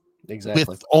 games. Exactly.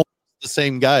 With all the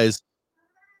same guys,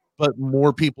 but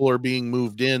more people are being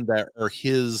moved in that are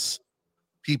his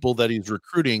people that he's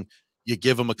recruiting. You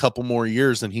give him a couple more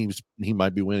years and he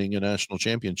might be winning a national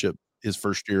championship his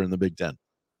first year in the Big Ten.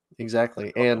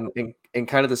 Exactly. And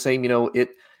kind of the same, it,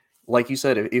 like you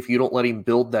said, if you don't let him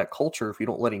build that culture, if you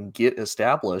don't let him get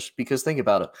established, because think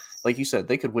about it, like you said,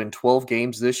 they could win 12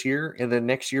 games this year and then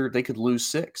next year they could lose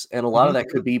 6. And a lot of that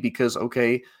could be because,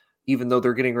 okay, even though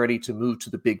they're getting ready to move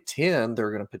to the Big Ten, they're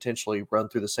going to potentially run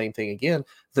through the same thing again.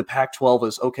 The Pac-12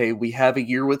 is, okay, we have a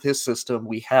year with his system.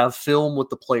 We have film with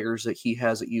the players that he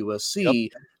has at USC.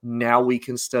 Yep. Now we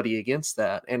can study against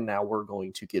that, and now we're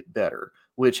going to get better,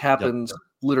 which happens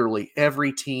literally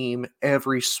every team,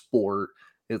 every sport.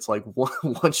 It's like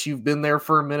once you've been there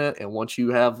for a minute and once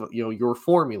you have your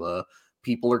formula,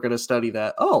 people are going to study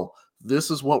that. Oh,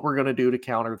 this is what we're going to do to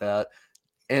counter that.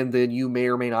 And then you may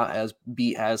or may not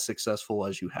be as successful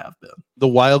as you have been. The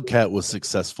Wildcat was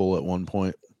successful at one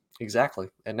point. Exactly.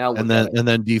 And now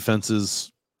then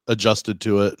defenses adjusted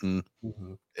to it, and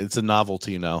it's a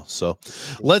novelty now. So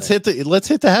let's hit the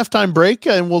halftime break,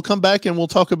 and we'll come back and we'll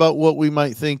talk about what we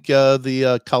might think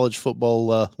the college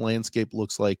football landscape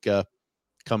looks like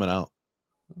coming out.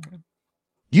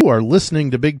 You are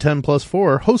listening to Big Ten Plus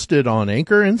 4, hosted on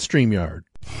Anchor and StreamYard.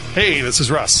 Hey, this is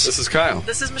Russ. This is Kyle.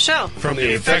 This is Michelle. From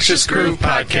the Infectious Groove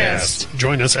Podcast.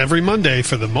 Join us every Monday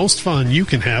for the most fun you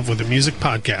can have with a music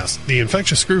podcast. The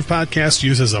Infectious Groove Podcast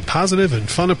uses a positive and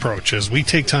fun approach as we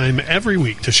take time every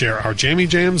week to share our jammy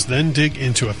jams, then dig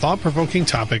into a thought-provoking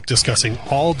topic discussing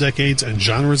all decades and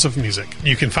genres of music.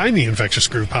 You can find the Infectious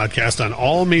Groove Podcast on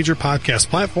all major podcast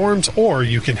platforms, or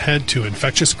you can head to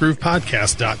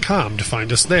infectiousgroovepodcast.com to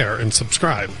find us there and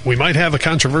subscribe. We might have a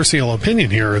controversial opinion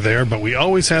here or there, but we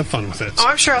always have fun with it. Oh,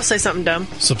 I'm sure I'll say something dumb.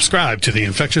 Subscribe to the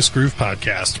Infectious Groove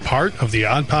Podcast, part of the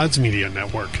Odd Pods Media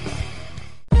Network.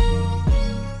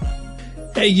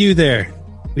 Hey, you there.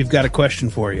 We've got a question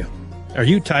for you. Are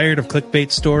you tired of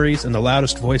clickbait stories and the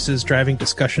loudest voices driving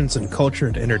discussions in culture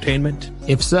and entertainment?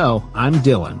 If so, I'm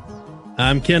Dylan.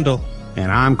 I'm Kendall.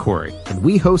 And I'm Corey. And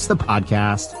we host the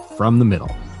podcast From the Middle.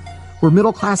 We're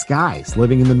middle-class guys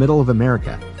living in the middle of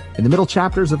America, in the middle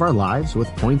chapters of our lives with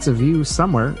points of view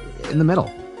somewhere in the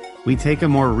middle. We take a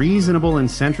more reasonable and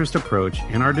centrist approach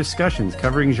in our discussions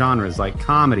covering genres like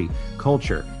comedy,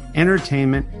 culture,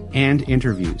 entertainment, and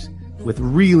interviews with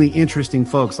really interesting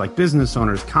folks like business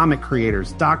owners, comic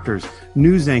creators, doctors,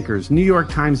 news anchors, New York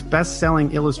Times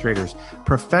best-selling illustrators,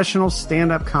 professional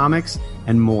stand-up comics,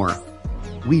 and more.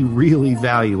 We really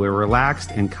value a relaxed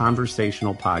and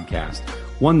conversational podcast,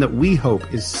 one that we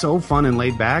hope is so fun and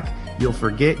laid back, you'll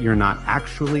forget you're not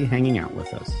actually hanging out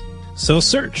with us. So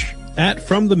search at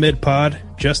From the Mid Pod,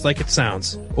 just like it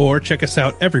sounds, or check us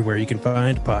out everywhere you can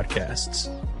find podcasts.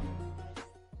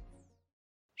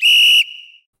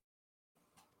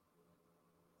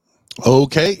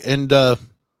 Okay, and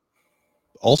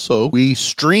also we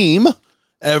stream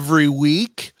every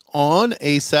week on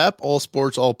ASAP, All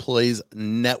Sports All Plays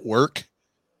Network.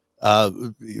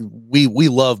 We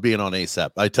love being on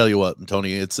ASAP. I tell you what,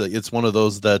 Tony, it's one of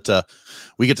those that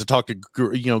we get to talk to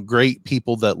great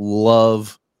people that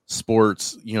love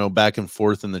sports, back and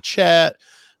forth in the chat,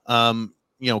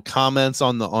 comments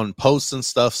on posts and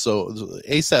stuff. So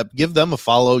ASAP, give them a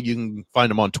follow. You can find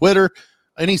them on Twitter,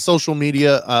 any social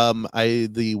media.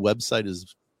 The website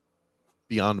is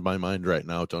beyond my mind right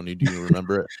now. Tony, do you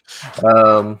remember it?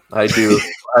 I do.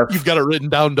 You've got it written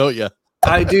down, don't you?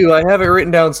 I do. I have it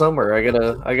written down somewhere. I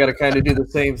gotta kind of do the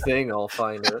same thing. I'll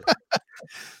find it.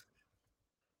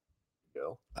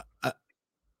 Go.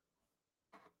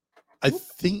 I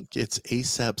think it's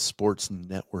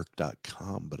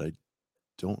asapsportsnetwork.com, but I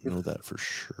don't know that for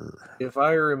sure. If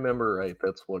I remember right,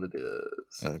 that's what it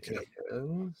is. Okay.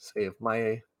 See if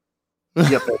my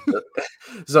yep.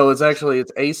 So it's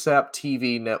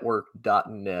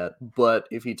asaptvnetwork.net, but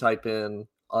if you type in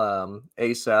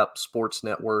ASAP Sports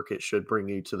Network, it should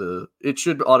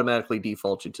automatically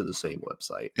default you to the same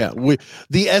website. Yeah,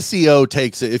 the SEO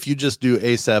takes it. If you just do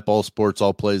ASAP All Sports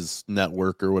All Plays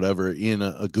Network or whatever in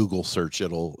a Google search,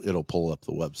 it'll pull up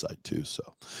the website too. So,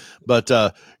 but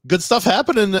good stuff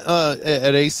happening at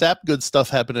ASAP. Good stuff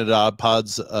happening at Odd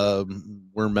Pods.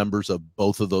 We're members of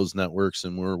both of those networks,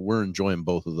 and we're enjoying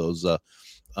both of those.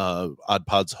 Odd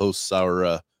Pods hosts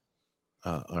our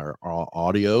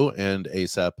audio, and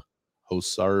ASAP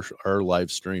hosts our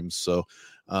live streams. So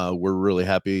we're really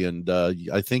happy, and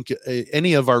I think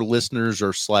any of our listeners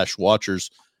or / watchers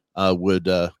would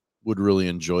really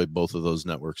enjoy both of those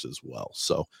networks as well.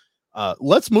 So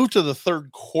let's move to the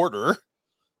third quarter.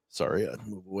 Sorry, I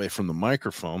moved away from the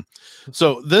microphone.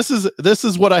 So this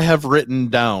is what I have written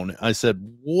down. I said,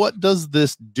 what does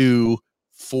this do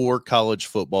for college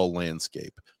football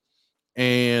landscape?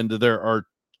 And there are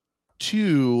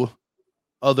two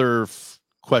other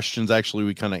questions. Actually,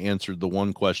 we kind of answered the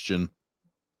one question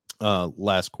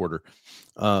last quarter.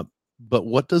 But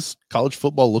what does college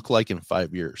football look like in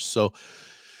 5 years? So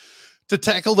to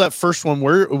tackle that first one,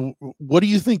 what do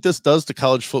you think this does to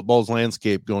college football's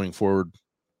landscape going forward?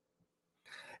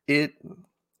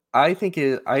 I think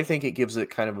it gives it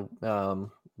kind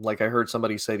of like I heard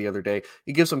somebody say the other day,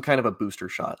 it gives them kind of a booster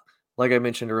shot. Like I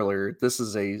mentioned earlier, this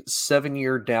is a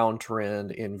 7-year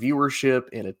downtrend in viewership,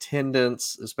 in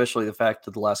attendance, especially the fact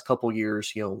that the last couple of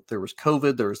years, there was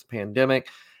COVID, there was the pandemic,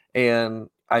 and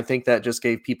I think that just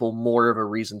gave people more of a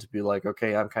reason to be like,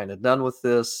 okay, I'm kind of done with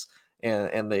this,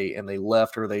 and they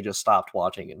left, or they just stopped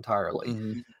watching entirely.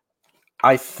 Mm-hmm.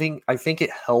 I think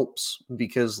it helps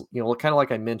because, kind of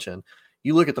like I mentioned,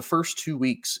 you look at the first 2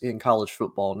 weeks in college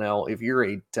football. Now, if you're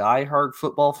a diehard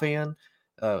football fan,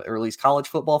 or at least college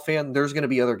football fan, there's going to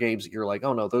be other games that you're like,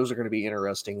 oh no, those are going to be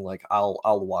interesting. Like I'll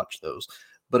watch those.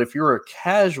 But if you're a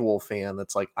casual fan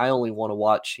that's like, I only want to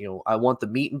watch, I want the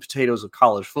meat and potatoes of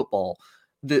college football,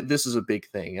 this is a big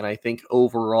thing. And I think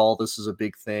overall, this is a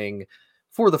big thing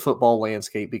for the football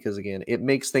landscape because, again, it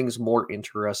makes things more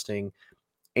interesting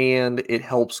and it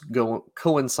helps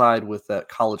coincide with that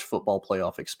college football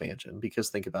playoff expansion. Because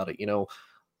think about it,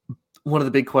 one of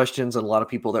the big questions and a lot of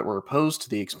people that were opposed to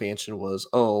the expansion was,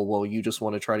 oh, well, you just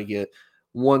want to try to get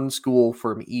one school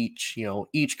from each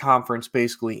conference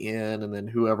basically in, and then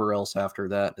whoever else after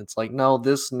that. It's like, no,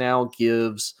 this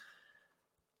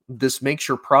makes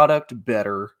your product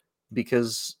better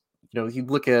because, you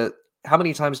look at how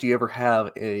many times do you ever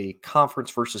have a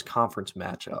conference versus conference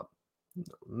matchup?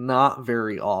 Not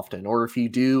very often. Or if you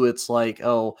do, it's like,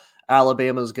 oh,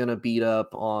 Alabama's going to beat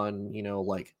up on,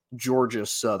 like Georgia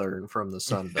Southern from the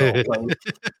Sun Belt. Like,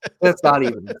 that's not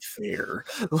even fair.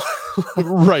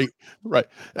 Right.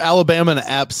 Alabama and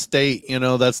App State,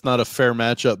 that's not a fair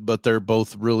matchup, but they're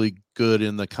both really good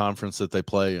in the conference that they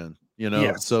play in,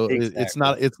 Yes, so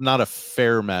exactly. it's not a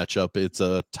fair matchup. It's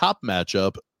a top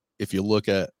matchup. If you look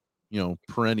at,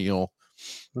 perennial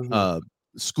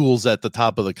schools at the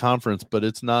top of the conference, but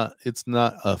it's not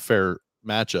a fair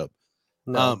matchup.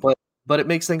 No, but it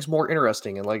makes things more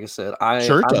interesting. And like I said, I'm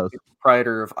does. a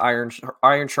proprietor of iron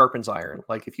sharpens iron.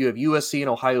 Like if you have USC and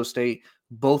Ohio State,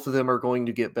 both of them are going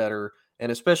to get better.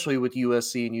 And especially with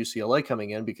USC and UCLA coming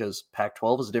in, because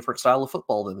Pac-12 is a different style of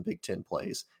football than the Big Ten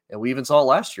plays. And we even saw it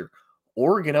last year.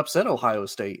 Oregon upset Ohio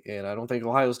State, and I don't think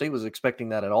Ohio State was expecting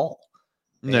that at all.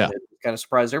 And Yeah. it kind of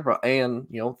surprised everybody. And,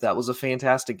 that was a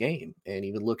fantastic game. And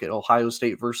even look at Ohio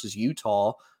State versus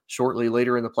Utah shortly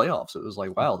later in the playoffs. It was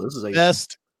like, wow, this is a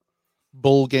best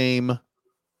bowl game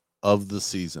of the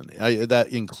season. That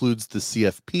includes the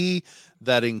CFP.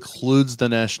 That includes the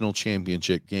national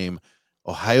championship game.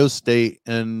 Ohio State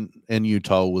and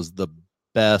Utah was the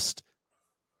best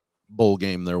bowl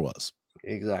game there was.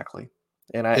 Exactly.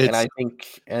 And I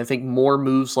think more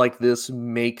moves like this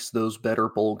makes those better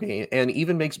bowl games and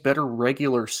even makes better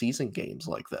regular season games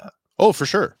like that. Oh, for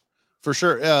sure. For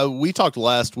sure. We talked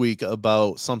last week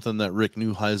about something that Rick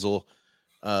Neuheisel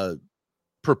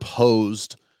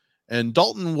proposed, and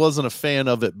Dalton wasn't a fan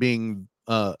of it being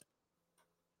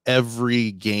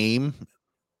every game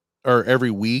or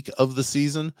every week of the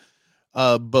season.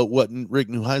 But what Rick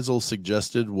Neuheisel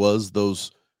suggested was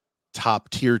those top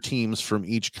tier teams from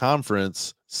each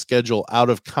conference schedule out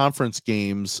of conference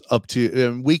games up to,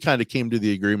 and we kind of came to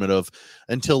the agreement of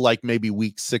until like maybe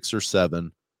week 6 or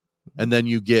 7. And then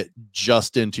you get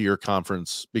just into your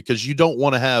conference, because you don't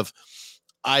want to have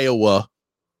Iowa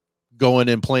going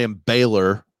and playing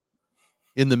Baylor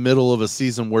in the middle of a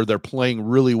season where they're playing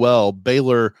really well.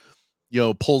 Baylor,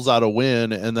 pulls out a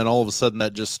win, and then all of a sudden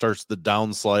that just starts the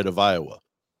downslide of Iowa.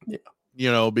 Yeah.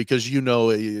 because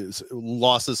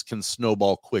losses can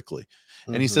snowball quickly.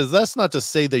 And he Mhm. says that's not to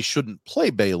say they shouldn't play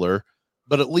Baylor,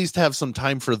 but at least have some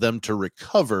time for them to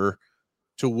recover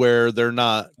to where they're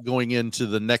not going into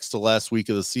the next to last week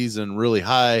of the season really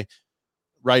high,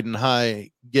 riding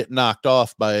high, get knocked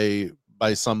off by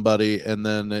somebody, and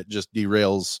then it just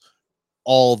derails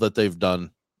all that they've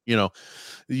done.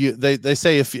 They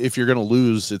say if you're going to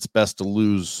lose, it's best to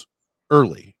lose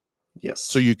early, Yes.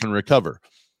 so you can recover.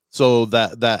 So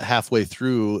that halfway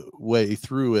through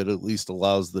it at least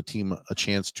allows the team a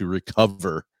chance to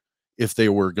recover if they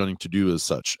were going to do as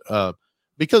such.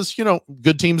 Because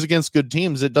good teams against good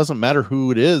teams, it doesn't matter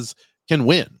who it is, can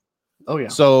win. Oh yeah.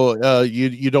 So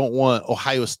you don't want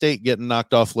Ohio State getting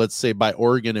knocked off, let's say, by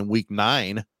Oregon in week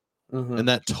 9. Mhm. And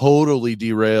that totally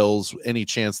derails any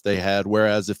chance they had.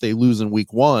 Whereas if they lose in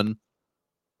week 1,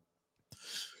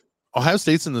 Ohio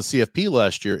State's in the CFP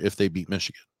last year if they beat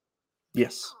Michigan.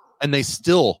 Yes. And they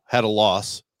still had a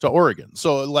loss to Oregon.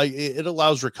 So like it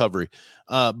allows recovery.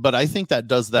 But I think that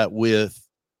does that with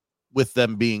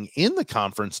them being in the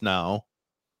conference now.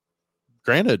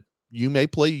 Granted, you may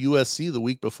play USC the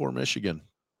week before Michigan,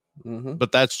 Mhm.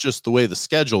 but that's just the way the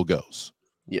schedule goes.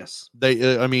 Yes.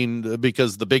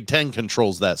 Because the Big Ten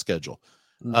controls that schedule.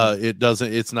 Mhm.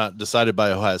 It's not decided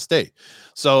by Ohio State.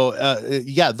 So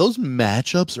those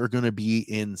matchups are going to be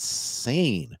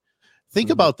insane. Think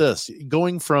Mhm. about this,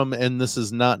 going from, and this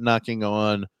is not knocking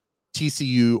on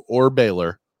TCU or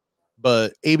Baylor,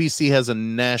 but ABC has a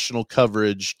national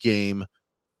coverage game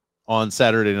on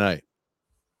Saturday night.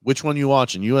 Which one you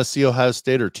watching, USC Ohio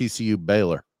State or TCU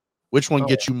Baylor? Which one Oh,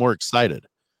 gets you more excited?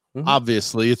 Mhm.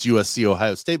 Obviously, it's USC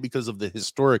Ohio State because of the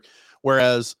historic,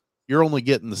 whereas you're only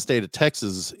getting the state of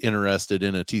Texas interested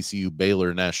in a TCU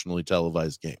Baylor nationally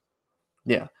televised game.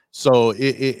 Yeah. So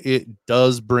it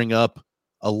does bring up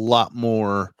a lot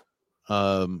more.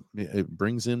 It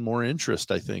brings in more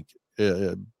interest, I think.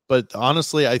 But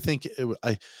honestly, I think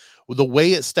the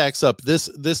way it stacks up,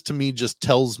 this to me just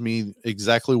tells me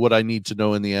exactly what I need to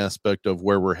know in the aspect of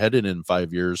where we're headed in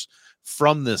 5 years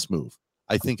from this move.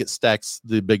 I think it stacks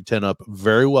the Big Ten up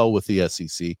very well with the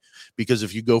SEC, because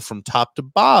if you go from top to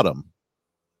bottom,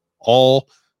 all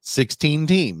 16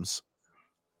 teams,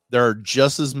 there are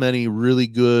just as many really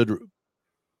good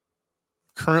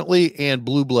currently and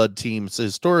blue blood teams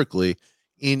historically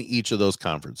in each of those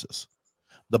conferences.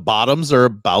 The bottoms are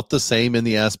about the same in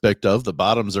the aspect of the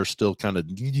bottoms are still kind of,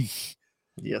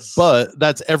 Yes. but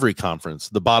that's every conference.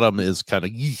 The bottom is kind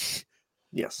of,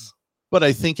 Yes. but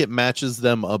I think it matches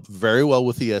them up very well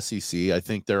with the SEC. I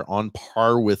think they're on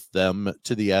par with them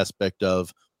to the aspect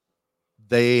of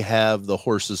they have the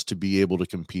horses to be able to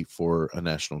compete for a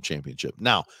national championship.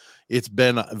 Now, it's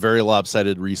been very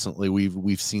lopsided recently.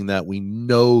 We've seen that. We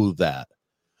know that.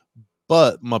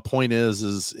 But my point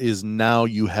is now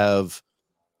you have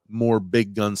more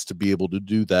big guns to be able to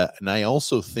do that. And I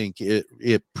also think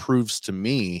it proves to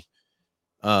me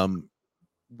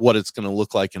what it's going to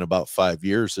look like in about 5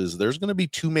 years is there's going to be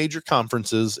 2 major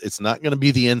conferences. It's not going to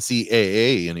be the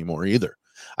NCAA anymore either.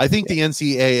 I think the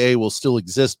NCAA will still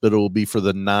exist, but it will be for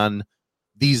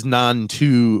these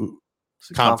non-2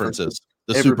 conferences,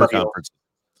 the super conferences.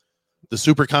 The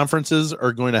super conferences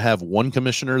are going to have one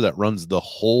commissioner that runs the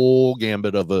whole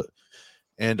gambit of it.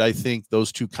 And I think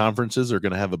those 2 conferences are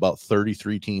going to have about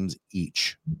 33 teams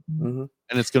each. Mhm.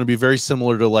 And it's going to be very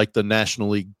similar to like the National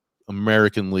League,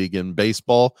 American League in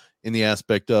baseball, in the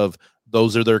aspect of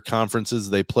those are their conferences.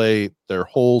 They play their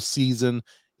whole season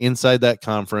inside that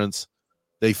conference.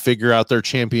 They figure out their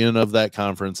champion of that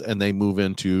conference and they move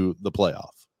into the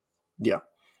playoff. Yeah.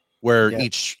 Where Yeah.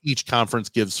 each conference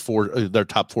gives their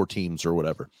top 4 teams or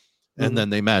whatever. And Mhm. then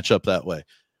they match up that way.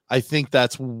 I think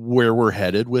that's where we're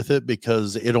headed with it,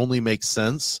 because it only makes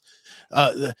sense.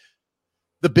 The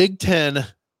Big Ten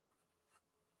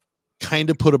kind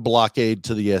of put a blockade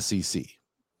to the SEC.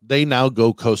 They now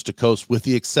go coast to coast with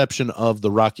the exception of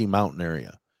the Rocky Mountain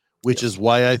area, which is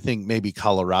why I think maybe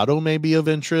Colorado may be of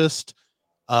interest.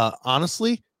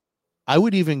 Honestly, I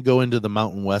would even go into the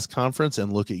Mountain West Conference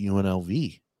and look at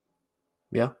UNLV.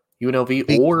 Yeah.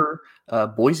 UNLV or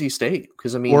Boise State,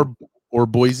 because I mean, or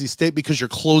Boise State, because you're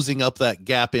closing up that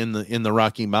gap in the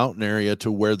Rocky Mountain area to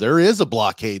where there is a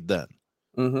blockade then.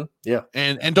 Yeah.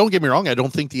 And don't get me wrong, I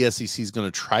don't think the SEC is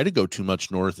going to try to go too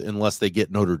much north unless they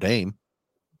get Notre Dame.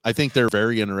 I think they're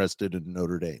very interested in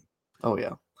Notre Dame. Oh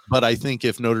yeah. But I think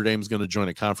if Notre Dame's going to join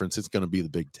a conference, it's going to be the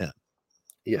Big Ten.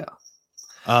 Yeah.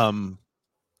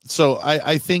 So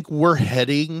I think we're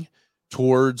heading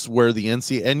towards where the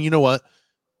NCAA, and you know what?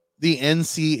 The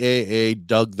NCAA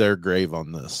dug their grave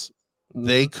on this.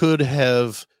 They could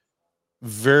have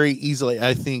very easily,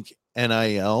 I think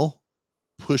NIL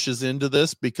pushes into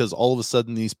this because all of a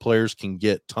sudden these players can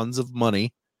get tons of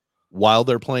money while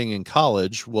they're playing in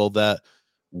college. Well,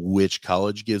 which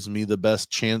college gives me the best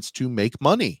chance to make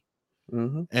money?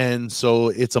 Mm-hmm. And so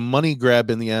it's a money grab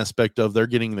in the aspect of they're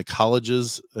getting the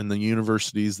colleges and the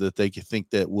universities that they think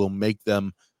that will make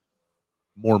them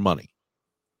more money.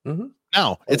 Mm-hmm.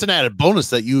 Now, it's an added bonus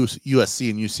that USC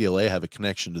and UCLA have a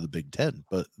connection to the Big Ten,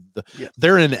 but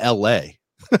they're in LA.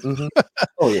 Mm-hmm.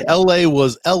 Oh yeah, LA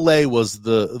was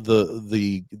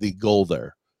the goal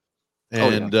there.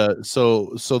 And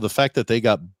so the fact that they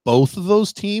got both of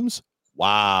those teams,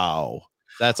 wow,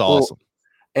 that's awesome.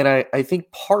 And I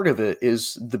think part of it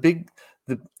is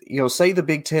say the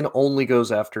Big Ten only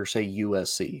goes after, say,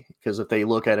 USC, because if they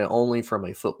look at it only from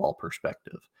a football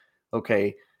perspective,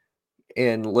 okay,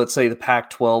 and let's say the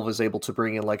Pac-12 is able to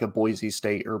bring in like a Boise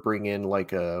State or bring in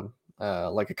like a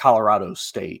Colorado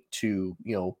State to,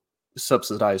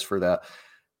 subsidize for that.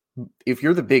 If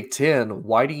you're the Big Ten,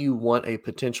 why do you want a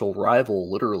potential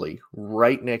rival literally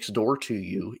right next door to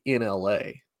you in LA?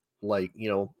 Like,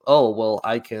 oh, well,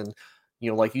 I can,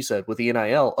 like you said, with the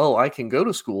NIL, oh, I can go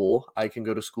to school. I can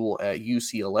go to school at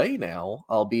UCLA now.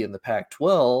 I'll be in the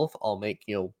Pac-12. I'll make,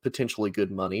 potentially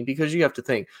good money, because you have to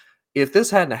think, if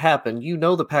this hadn't happened,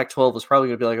 the Pac-12 was probably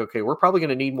going to be like, okay, we're probably going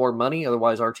to need more money.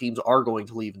 Otherwise, our teams are going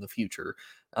to leave in the future.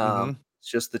 It's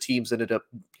just the teams ended up,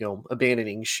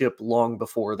 abandoning ship long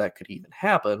before that could even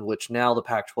happen, which now the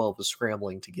Pac-12 is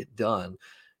scrambling to get done,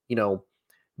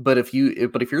 But if you're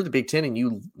the Big Ten and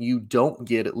you don't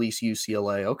get at least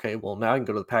UCLA, okay, well, now I can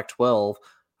go to the Pac-12.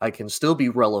 I can still be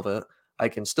relevant. I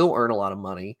can still earn a lot of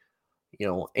money,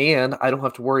 and I don't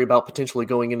have to worry about potentially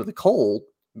going into the cold.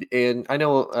 And I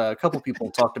know a couple people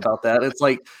talked about that. It's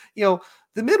like,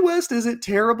 the Midwest isn't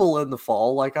terrible in the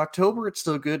fall. Like October, it's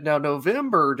still good. Now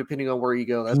November, depending on where you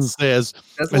go, as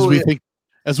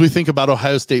we think about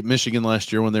Ohio State, Michigan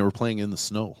last year when they were playing in the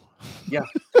snow. Yeah,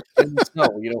 in the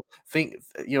snow.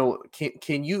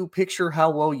 Can you picture how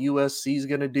well USC is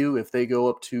going to do if they go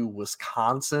up to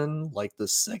Wisconsin like the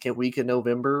second week in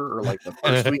November or like the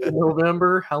first week in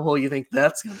November? How well you think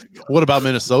that's going to go? What about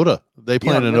Minnesota? They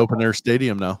play in an open air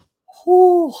stadium now.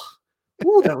 Ooh,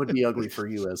 that would be ugly for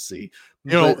USC.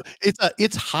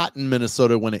 It's hot in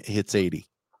Minnesota when it hits 80.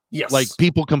 Yes. Like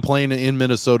people complain in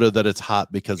Minnesota that it's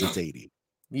hot because it's 80.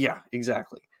 Yeah,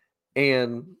 exactly.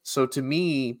 And so to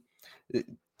me,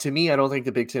 I don't think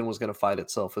the Big Ten was going to fight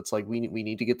itself. It's like we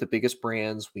need to get the biggest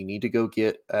brands. We need to go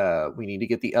get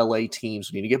the LA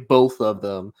teams. We need to get both of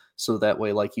them, so that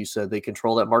way, like you said, they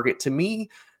control that market. To me,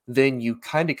 then you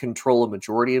kind of control a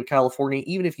majority of California,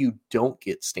 even if you don't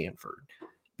get Stanford.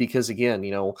 Because again,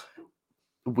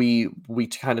 we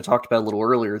kind of talked about a little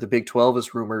earlier, the Big 12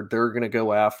 is rumored they're going to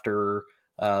go after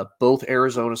both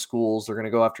Arizona schools. They're going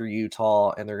to go after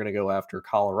Utah, and they're going to go after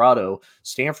Colorado.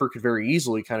 Stanford could very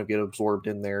easily kind of get absorbed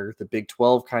in there. The Big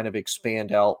 12 kind of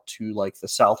expand out to like the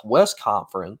Southwest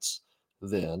Conference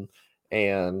then,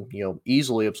 and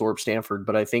easily absorb Stanford.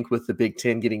 But I think with the Big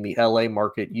 10 getting the LA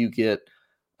market, you get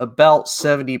about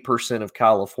 70% of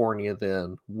California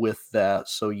then with that.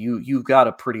 So you've got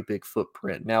a pretty big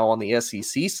footprint. Now on the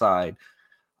SEC side,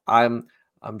 I'm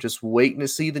just waiting to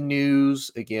see the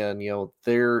news. Again,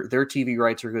 their TV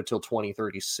rights are good till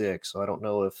 2036. So I don't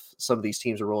know if some of these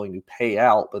teams are willing to pay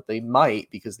out, but they might,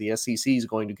 because the SEC is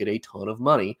going to get a ton of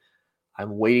money.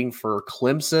 I'm waiting for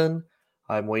Clemson.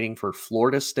 I'm waiting for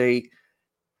Florida State.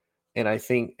 And I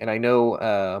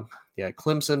know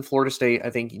Clemson, Florida State,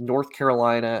 I think North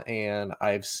Carolina, and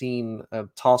I've seen a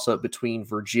toss-up between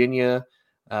Virginia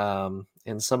and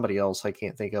somebody else I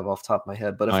can't think of off the top of my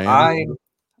head. But if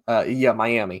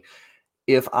Miami.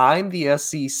 If I'm the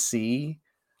SEC,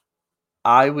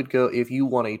 I would go, if you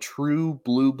want a true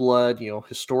blue blood,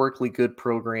 historically good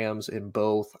programs in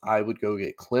both, I would go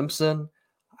get Clemson.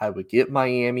 I would get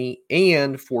Miami.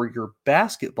 And for your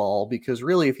basketball, because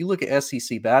really, if you look at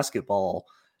SEC basketball,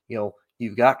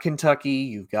 you've got Kentucky,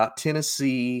 you've got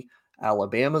Tennessee,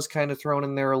 Alabama's kind of thrown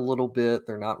in there a little bit.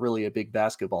 They're not really a big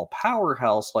basketball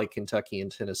powerhouse like Kentucky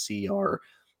and Tennessee are.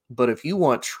 But if you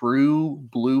want true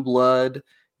blue blood,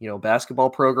 basketball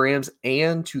programs,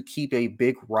 and to keep a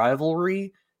big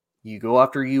rivalry, you go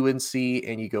after UNC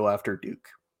and you go after Duke.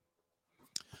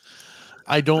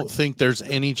 I don't think there's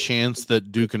any chance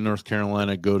that Duke and North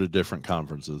Carolina go to different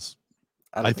conferences.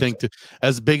 I think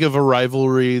as big of a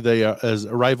rivalry they are, as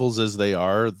rivals as they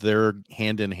are, they're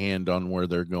hand in hand on where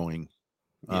they're going.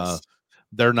 Yes.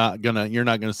 You're not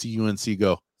gonna see UNC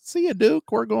go, see ya,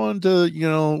 Duke. We're going to,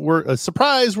 we're a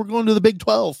surprise. We're going to the Big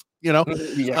 12.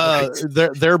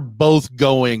 They're both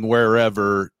going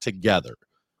wherever together.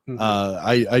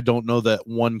 I don't know that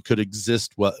one could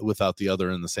exist without the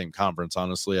other in the same conference.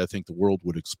 Honestly, I think the world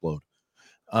would explode.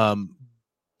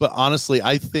 But honestly,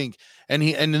 I think, and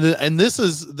this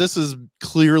is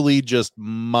clearly just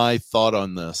my thought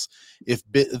on this. If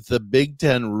the Big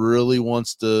Ten really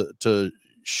wants to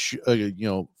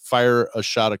fire a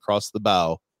shot across the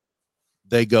bow,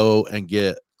 they go and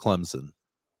get Clemson.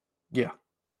 Yeah.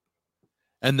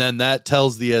 And then that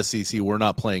tells the SEC we're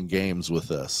not playing games with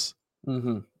this.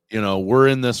 Mm-hmm. We're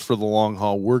in this for the long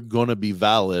haul. We're going to be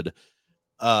valid.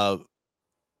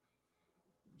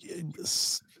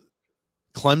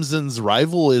 Clemson's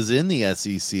rival is in the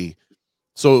SEC,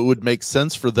 so it would make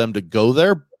sense for them to go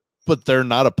there, but they're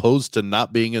not opposed to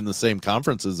not being in the same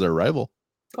conference as their rival.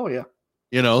 Oh, yeah.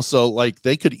 So like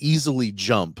they could easily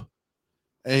jump.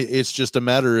 It's just a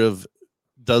matter of,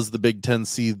 does the Big Ten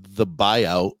see the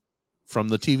buyout from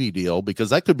the TV deal?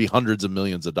 Because that could be hundreds of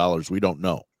millions of dollars. We don't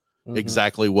know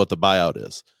exactly what the buyout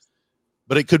is,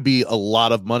 but it could be a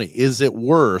lot of money. Is it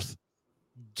worth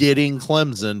getting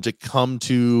Clemson to come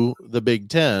to the Big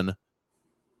Ten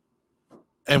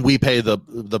and we pay the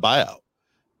buyout?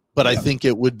 But I think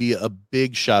it would be a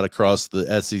big shot across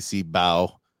the SEC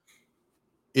bow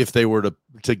if they were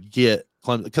to get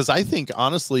Clemson, because I think,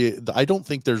 honestly, I don't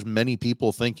think there's many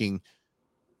people thinking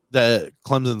that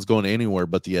Clemson's going anywhere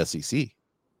but the SEC.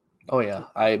 Oh yeah,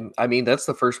 I mean that's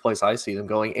the first place I see them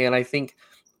going, and I think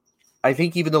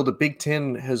even though the Big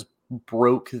Ten has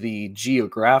broke the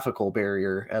geographical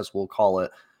barrier, as we'll call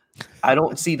it, I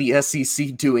don't see the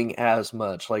SEC doing as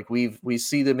much. Like we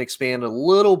see them expand a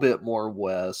little bit more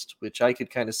west, which I could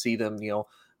kind of see them.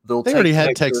 They already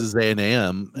had Texas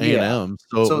A&M, so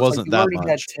it wasn't that much.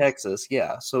 Had Texas,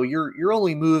 yeah. So you're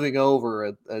only moving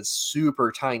over a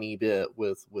super tiny bit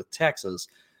with Texas.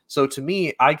 So to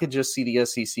me, I could just see the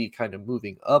SEC kind of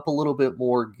moving up a little bit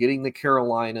more, getting the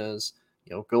Carolinas.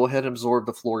 Go ahead and absorb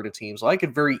the Florida team. So I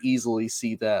could very easily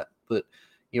see that. But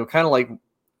kind of like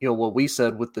what we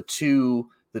said with the two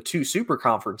super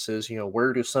conferences.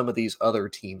 Where do some of these other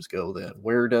teams go then?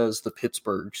 Where does the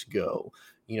Pittsburghs go?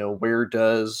 Where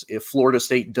does, if Florida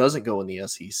State doesn't go in the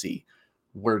SEC,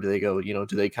 where do they go? Do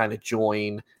they kind of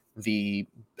join do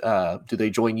they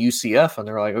join UCF? And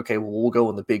they're like, okay, well, we'll go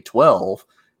in the Big 12.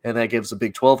 And that gives the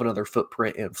Big 12 another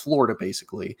footprint in Florida,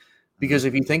 basically. Because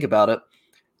if you think about it,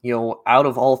 out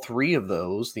of all three of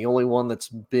those, the only one that's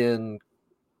been,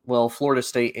 Florida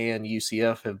State and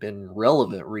UCF have been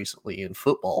relevant recently in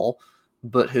football.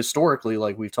 But historically,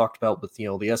 like we've talked about with,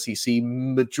 the SEC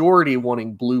majority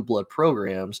wanting blue blood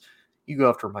programs, you go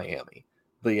after Miami.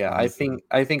 But yeah, I think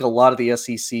a lot of the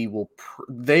SEC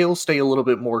they'll stay a little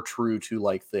bit more true to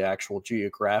like the actual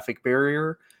geographic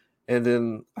barrier. And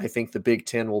then I think the Big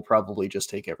Ten will probably just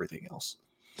take everything else.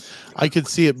 I could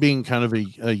see it being kind of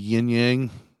a yin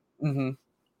yang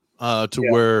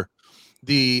where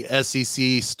the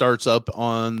SEC starts up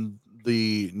on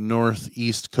the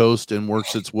northeast coast and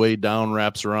works its way down,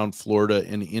 wraps around Florida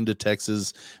and into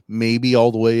Texas, maybe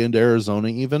all the way into Arizona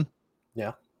even.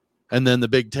 Yeah. And then the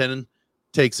Big Ten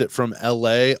takes it from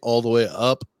LA all the way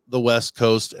up the West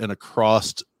Coast and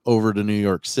across over to New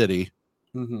York City.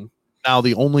 Mm-hmm. Now,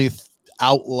 the only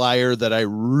outlier that I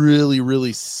really,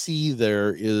 really see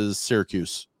there is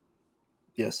Syracuse.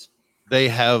 Yes. They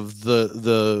have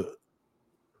the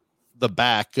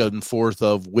back and forth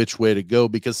of which way to go,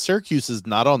 because Syracuse is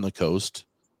not on the coast.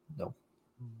 No.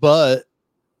 But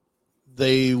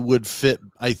they would fit,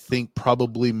 I think,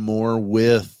 probably more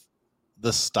with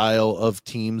the style of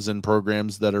teams and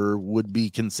programs that would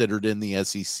be considered in the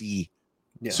SEC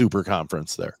super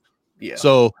conference there. Yeah.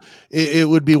 So it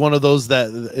would be one of those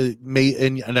that may,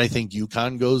 and I think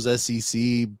UConn goes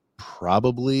SEC,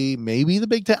 probably, maybe the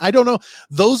Big Ten. I don't know.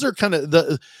 Those are kind of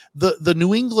the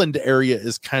New England area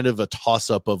is kind of a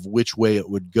toss up of which way it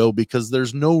would go, because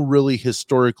there's no really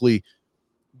historically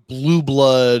blue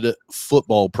blood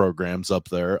football programs up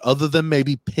there other than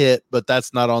maybe Pitt, but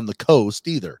that's not on the coast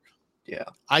either. Yeah.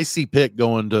 I see Pitt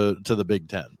going to the Big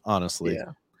Ten, honestly.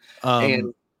 Yeah.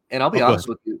 And I'll be honest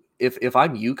with you, if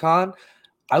I'm UConn,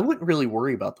 I wouldn't really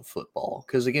worry about the football,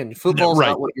 because again, football is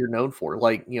not what you're known for.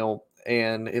 Like,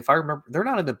 and if I remember, they're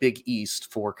not in the Big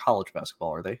East for college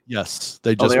basketball, are they? Yes,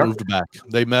 they just moved back.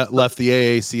 They left the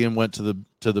AAC and went to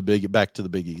the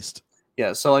Big East.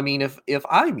 Yeah, so I mean, if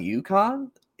I'm UConn,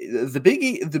 the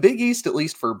Big East, at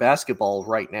least for basketball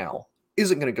right now,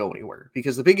 isn't going to go anywhere,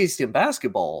 because the Big East in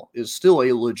basketball is still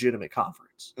a legitimate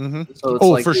conference. Mm-hmm.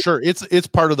 So for sure, it's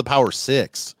part of the Power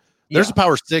Six. There's a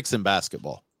Power Six in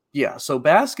basketball. Yeah, so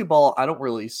basketball, I don't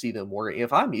really see them worrying.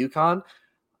 If I'm UConn,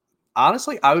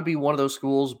 Honestly, I would be one of those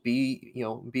schools. Be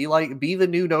the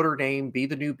new Notre Dame, be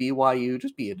the new BYU.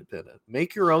 Just be independent.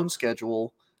 Make your own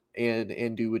schedule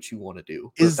and do what you want to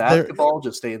do. But basketball,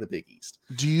 just stay in the Big East.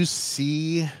 Do you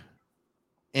see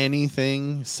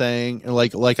anything saying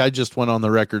like I just went on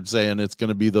the record saying it's going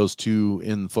to be those two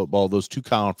in football, those two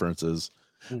conferences,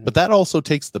 but that also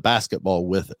takes the basketball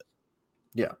with it.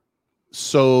 Yeah.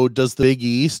 So does the Big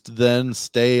East then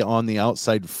stay on the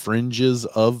outside fringes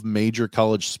of major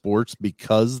college sports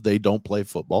because they don't play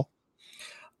football?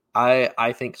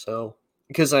 I think so,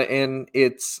 because I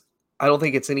don't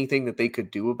think it's anything that they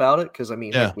could do about it, because I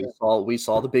mean, heck, we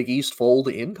saw the Big East fold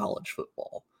in college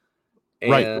football,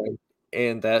 and right.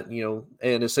 And that,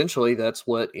 and essentially that's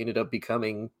what ended up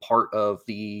becoming part of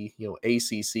the,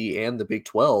 ACC and the Big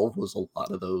 12 was a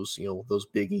lot of those, those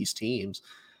Big East teams.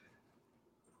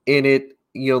 And it,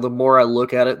 the more I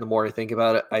look at it, the more I think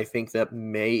about it, I think that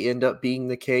may end up being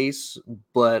the case.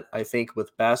 But I think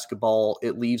with basketball,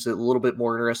 it leaves it a little bit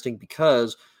more interesting,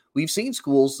 because we've seen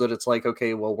schools that it's like,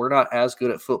 okay, well, we're not as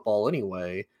good at football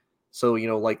anyway. So,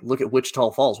 like, look at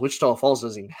Wichita Falls. Wichita Falls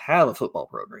doesn't even have a football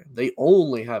program. They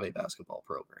only have a basketball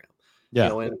program. Yeah.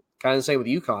 And kind of the same with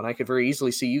UConn. I could very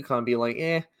easily see UConn be like,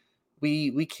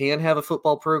 we can have a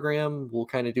football program. We'll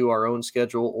kind of do our own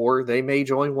schedule. Or they may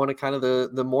join one of kind of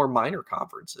the more minor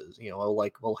conferences.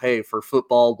 Like, well, hey, for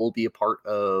football, we'll be a part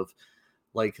of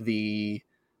like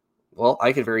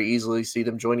I could very easily see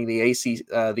them joining the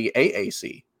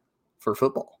AAC for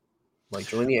football. Like,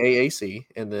 join the AAC,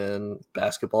 and then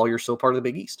basketball, you're still part of the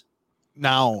Big East.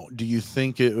 Now, do you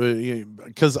think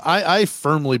because I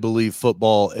firmly believe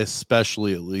football,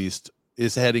 especially at least,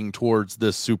 is heading towards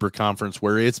this super conference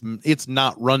where it's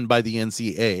not run by the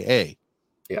NCAA.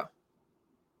 Yeah.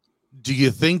 Do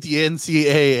you think the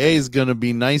NCAA is going to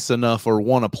be nice enough or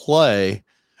want to play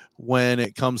when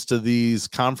it comes to these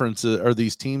conferences or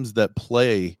these teams that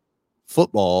play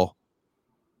football,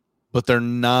 but they're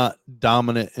not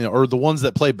dominant, or the ones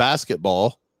that play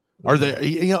basketball? Are they,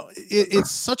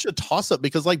 it's such a toss up,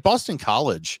 because like Boston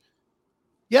College,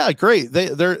 yeah, great.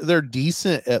 They're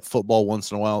decent at football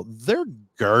once in a while. They're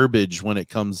garbage when it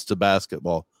comes to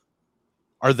basketball.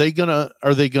 Are they gonna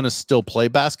still play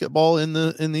basketball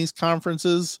in these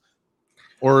conferences,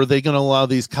 or are they gonna allow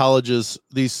these colleges,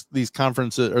 these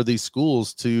conferences or these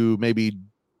schools to maybe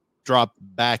drop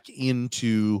back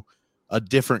into a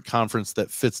different conference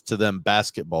that fits to them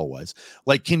basketball wise?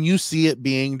 Like, can you see it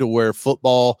being to where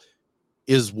football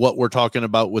is what we're talking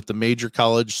about with the major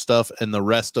college stuff, and the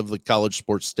rest of the college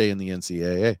sports stay in the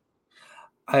NCAA?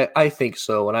 I think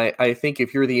so. And I think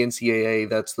if you're the NCAA,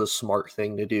 that's the smart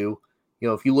thing to do.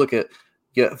 If you look at,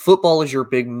 football is your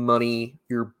big money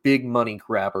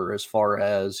grabber, as far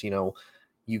as,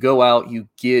 you go out, you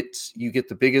get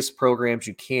the biggest programs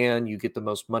you can, you get the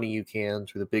most money you can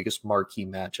through the biggest marquee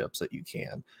matchups that you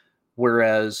can.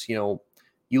 Whereas, you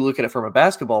look at it from a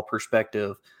basketball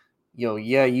perspective,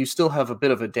 you still have a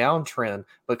bit of a downtrend,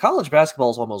 but college basketball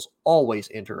is almost always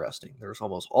interesting. There's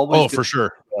almost always for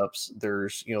sure.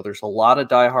 There's a lot of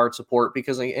diehard support,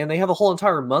 because they have a whole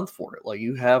entire month for it. Like,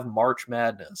 you have March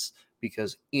Madness,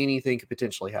 because anything could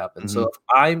potentially happen. So if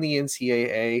I'm the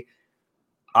NCAA,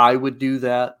 I would do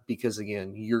that, because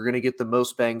again, you're going to get the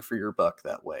most bang for your buck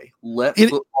that way. Let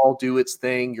football do its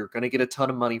thing. You're going to get a ton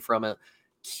of money from it.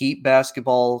 Keep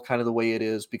basketball kind of the way it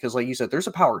is, because like you said, there's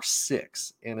a Power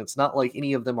 6, and it's not like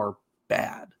any of them are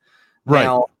bad. Right.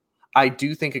 Now, I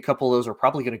do think a couple of those are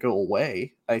probably going to go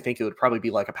away. I think it would probably be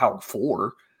like a Power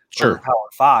 4 or a Power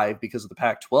 5 because of the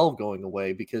Pac-12 going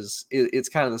away, because it's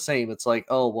kind of the same. It's like,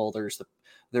 oh, well,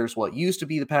 there's what used to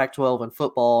be the Pac-12 in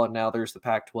football, and now there's the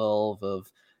Pac-12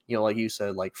 of, like you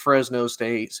said, like Fresno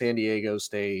State, San Diego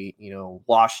State,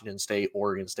 Washington State,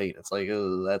 Oregon State. It's like,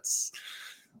 oh, that's...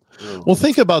 Well,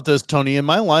 think about this, Tony. In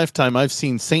my lifetime, I've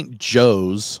seen St.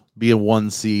 Joe's be a 1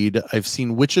 seed. I've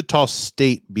seen Wichita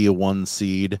State be a 1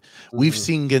 seed. We've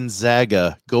seen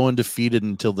Gonzaga go undefeated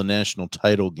until the national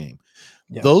title game.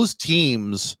 Yeah. Those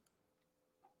teams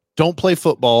don't play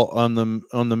football on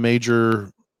the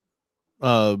major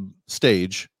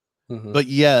stage, but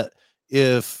yet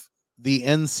if the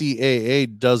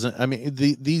NCAA doesn't, I mean,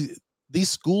 these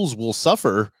schools will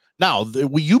suffer. Now,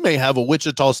 you may have a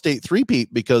Wichita State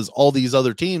three-peat, because all these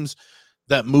other teams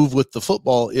that move with the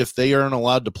football, if they aren't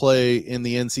allowed to play in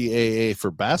the NCAA for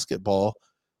basketball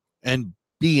and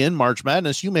be in March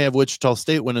Madness, you may have Wichita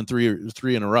State winning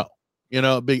three in a row.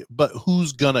 But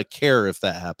who's gonna care if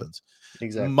that happens?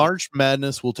 Exactly. March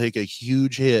Madness will take a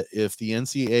huge hit if the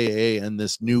NCAA and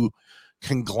this new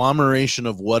conglomeration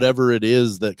of whatever it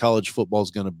is that college football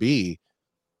is going to be,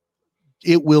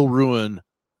 it will ruin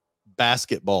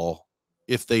basketball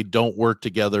if they don't work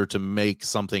together to make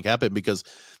something happen, because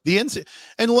the NCAA,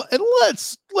 and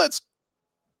let's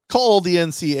call the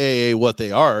NCAA what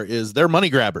they are, is they're money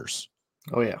grabbers.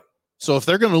 Oh yeah. So if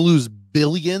they're going to lose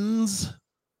billions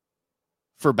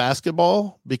for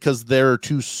basketball because they're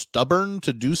too stubborn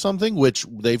to do something, which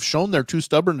they've shown they're too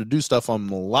stubborn to do stuff on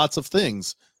lots of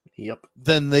things, Yep.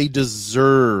 then they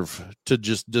deserve to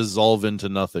just dissolve into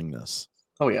nothingness.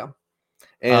 Oh yeah.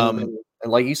 And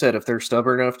like you said, if they're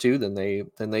stubborn enough to, then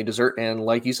they desert. And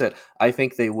like you said, I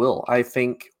think they will. I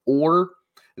think, or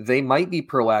they might be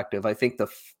proactive. I think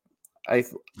I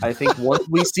think once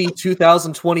we see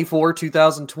 2024,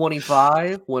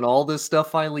 2025, when all this stuff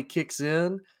finally kicks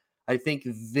in, I think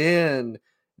then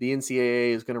the NCAA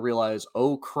is going to realize,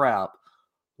 oh crap,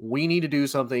 we need to do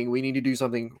something. We need to do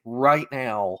something right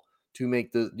now to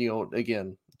make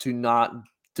again, to not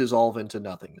dissolve into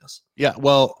nothingness. Yeah,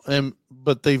 well,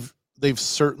 but they've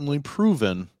certainly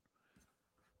proven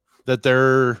that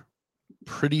they're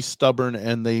pretty stubborn,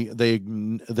 and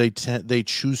they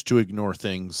choose to ignore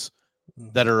things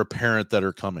that are apparent that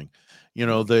are coming.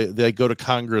 They go to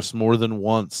Congress more than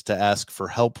once to ask for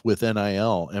help with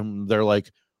NIL, and they're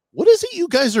like, what is it you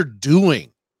guys are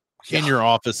doing in your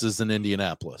offices in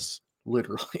Indianapolis?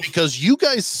 Literally. Because you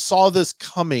guys saw this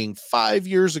coming 5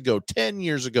 years ago, 10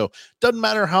 years ago. Doesn't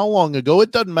matter how long ago.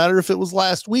 It doesn't matter if it was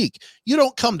last week. You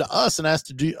don't come to us and ask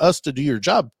us to do your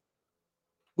job.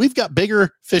 We've got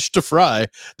bigger fish to fry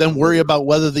than worry about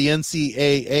whether the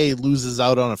NCAA loses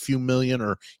out on a few million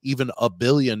or even $1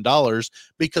 billion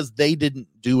because they didn't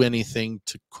do anything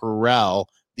to corral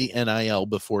the NIL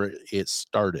before it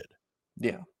started.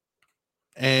 Yeah.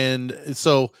 And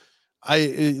so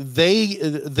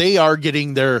they are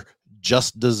getting their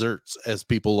just desserts, as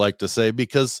people like to say,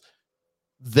 because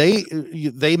they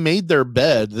made their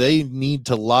bed. They need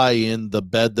to lie in the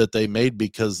bed that they made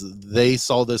because they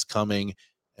saw this coming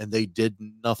and they did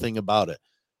nothing about it.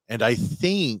 And I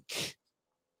think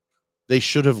they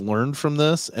should have learned from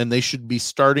this, and they should be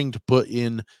starting to put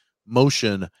in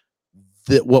motion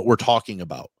what we're talking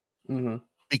about. Mm-hmm.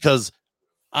 Because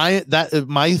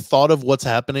my thought of what's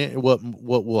happening, what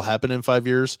will happen in 5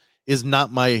 years, is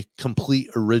not my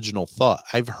complete original thought.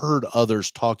 I've heard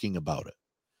others talking about it.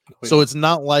 So it's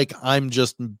not like I'm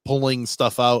just pulling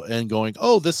stuff out and going,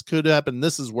 oh, this could happen.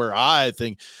 This is where I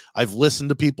think. I've listened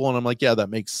to people and I'm like, yeah, that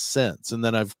makes sense. And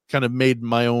then I've kind of made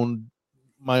my own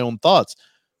thoughts.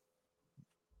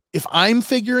 If I'm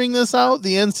figuring this out,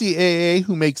 the NCAA,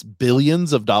 who makes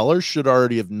billions of dollars, should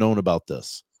already have known about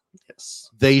this. Yes.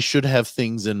 They should have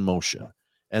things in motion.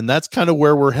 And that's kind of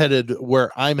where we're headed,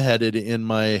 where I'm headed in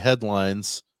my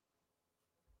headlines.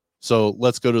 So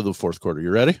let's go to the fourth quarter.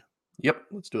 You ready? Yep,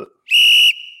 let's do it.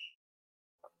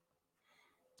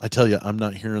 I tell you, I'm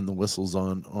not hearing the whistles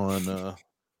on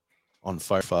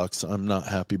Firefox. I'm not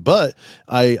happy, but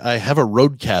I have a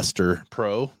Rodecaster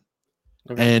Pro,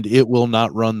 and it will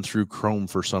not run through Chrome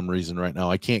for some reason right now.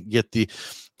 I can't get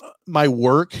my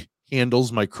work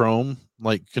handles my Chrome,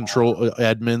 like control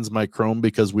admins my Chrome,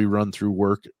 because we run through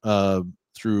work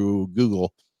through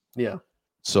Google. Yeah.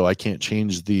 So I can't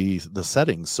change the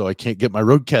settings. So I can't get my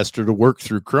Rodecaster to work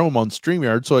through Chrome on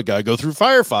StreamYard. So I got to go through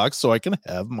Firefox so I can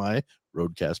have my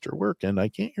Rodecaster work, and I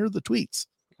can't hear the tweets.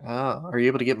 Are you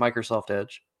able to get Microsoft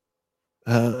Edge?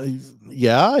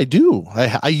 Yeah, I do.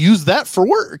 I use that for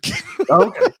work.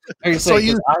 Okay. So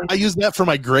I use that for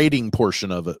my grading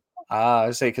portion of it. I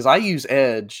say, because I use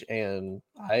Edge and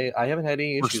I haven't had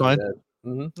any issues with it.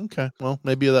 Mm-hmm. Okay. Well,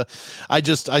 maybe I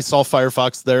saw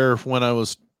Firefox there when I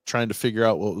was trying to figure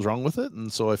out what was wrong with it,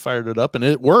 and so I fired it up and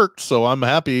it worked, so I'm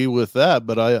happy with that.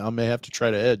 But I may have to try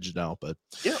to Edge now. But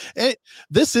yeah,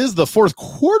 this is the fourth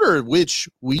quarter, which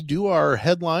we do our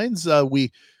headlines.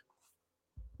 We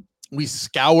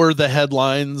scour the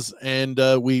headlines, and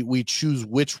we choose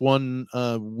which one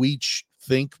we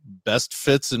think best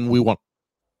fits, and we want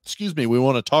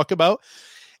to talk about.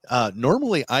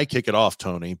 Normally I kick it off,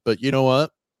 Tony, but you know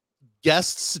what?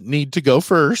 Guests need to go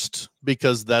first,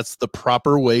 because that's the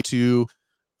proper way to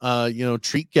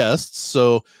treat guests.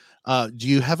 So do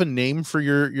you have a name for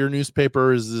your newspaper,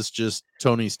 or is this just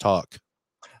Tony's Talk?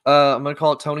 I'm gonna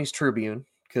call it Tony's Tribune,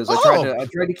 because I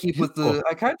tried to keep with the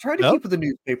keep with the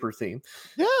newspaper theme.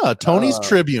 Yeah, Tony's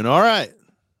Tribune. All right.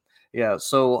 Yeah,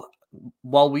 so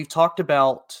while we've talked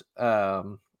about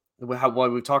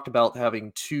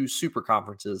having two super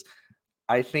conferences,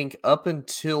 I think up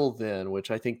until then,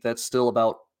 which I think that's still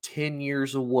about 10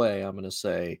 years away, I'm going to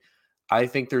say, I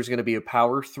think there's going to be a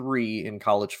Power 3 in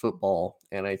college football,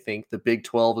 and I think the Big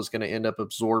 12 is going to end up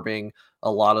absorbing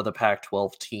a lot of the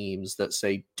Pac-12 teams that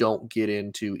say don't get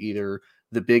into either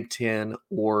the Big 10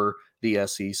 or the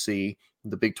SEC.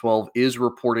 The Big 12 is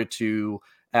reported to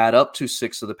add up to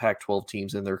 6 of the Pac-12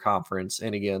 teams in their conference.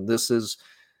 And again, this is,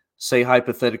 say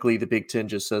hypothetically, the Big 10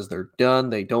 just says they're done.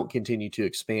 They don't continue to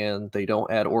expand. They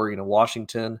don't add Oregon and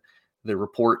Washington. The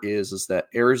report is that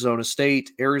Arizona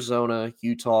State, Arizona,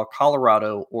 Utah,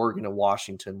 Colorado, Oregon, and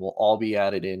Washington will all be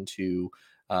added into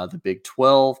the Big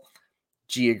 12.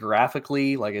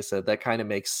 Geographically, like I said, that kind of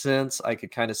makes sense. I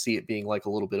could kind of see it being like a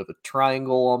little bit of a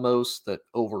triangle almost that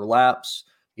overlaps.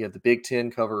 You have the Big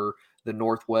 10 cover the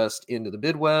Northwest into the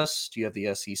Midwest. You have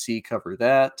the SEC cover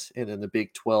that, and then the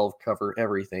Big 12 cover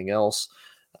everything else.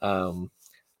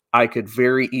 I could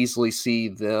very easily see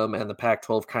them and the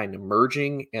Pac-12 kind of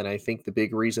merging, and I think the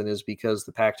big reason is because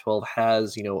the Pac-12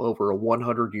 has, over a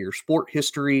 100-year sport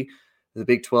history. The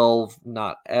Big 12,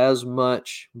 not as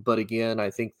much, but again, I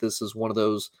think this is one of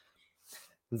those,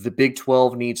 the Big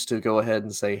 12 needs to go ahead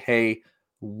and say, hey,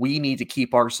 we need to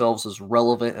keep ourselves as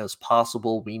relevant as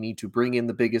possible. We need to bring in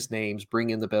the biggest names, bring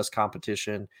in the best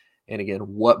competition. And again,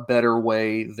 what better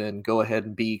way than go ahead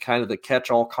and be kind of the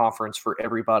catch-all conference for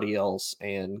everybody else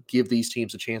and give these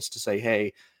teams a chance to say,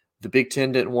 hey, the Big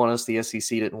 10 didn't want us, the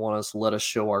SEC didn't want us, let us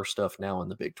show our stuff now in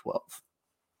the Big 12.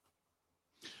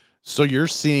 So you're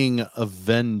seeing a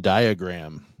Venn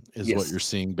diagram is Yes. what you're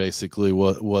seeing, basically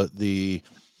what the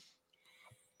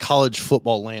college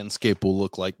football landscape will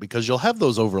look like, because you'll have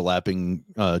those overlapping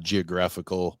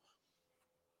geographical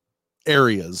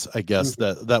areas, I guess,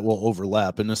 that will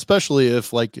overlap. And especially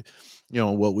if, like,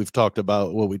 what we talked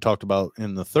about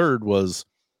in the third was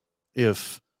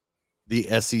if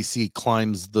the SEC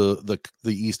climbs the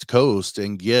East Coast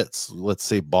and gets, let's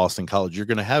say, Boston College, you're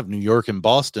going to have New York and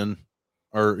Boston,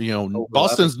 or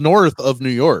Boston's north of New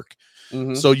York.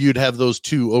 So you'd have those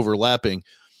two overlapping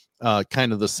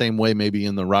kind of the same way, maybe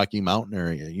in the Rocky Mountain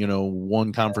area.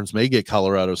 One conference may get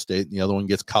Colorado State and the other one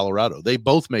gets Colorado. They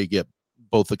both may get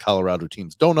both the Colorado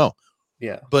teams. Don't know.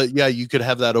 Yeah. But yeah, you could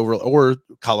have that over, or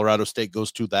Colorado State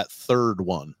goes to that third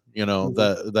one,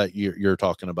 that you're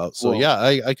talking about. So yeah,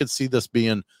 I could see this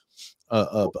being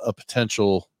a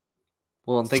potential.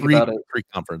 Well, and think about it. 3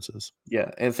 conferences. Yeah,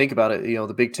 and think about it.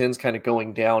 The Big 10's kind of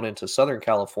going down into Southern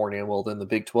California. Well, then the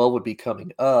Big 12 would be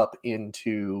coming up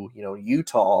into,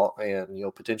 Utah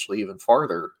and, potentially even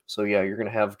farther. So yeah, you're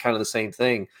going to have kind of the same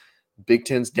thing. Big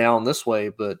 10's down this way,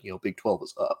 but, Big 12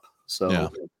 is up.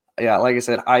 So yeah, like I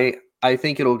said, I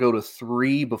think it'll go to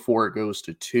 3 before it goes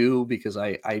to 2, because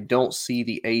I don't see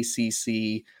the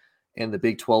ACC and the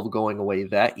Big 12 going away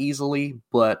that easily.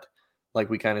 But like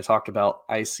we kind of talked about,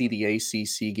 I see the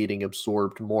ACC getting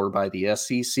absorbed more by the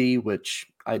SEC, which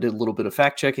I did a little bit of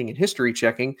fact checking and history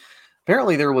checking.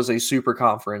 Apparently there was a super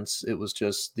conference. It was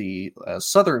just the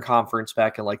Southern Conference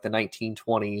back in like the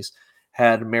 1920s,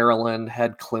 had Maryland,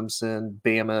 had Clemson,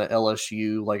 Bama,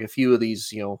 LSU, like a few of these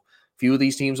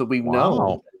teams that we've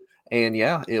known. And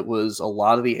yeah, it was a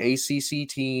lot of the ACC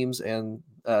teams and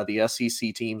the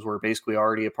SEC teams were basically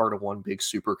already a part of one big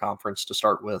super conference to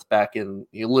start with back in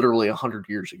literally 100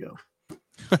 years ago.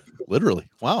 Literally.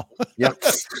 Wow. Yeah.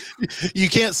 You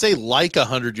can't say like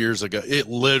 100 years ago. It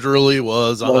literally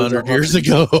was 100 years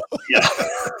ago. Yeah.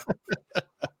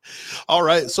 All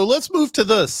right. So let's move to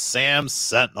the Sam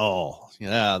Sentinel.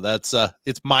 Yeah, that's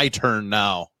it's my turn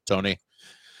now, Tony.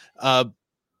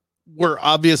 We're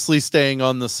obviously staying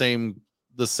on the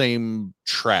same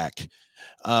track.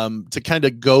 To kind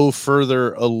of go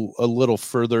further, a little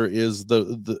further, is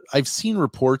the I've seen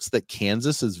reports that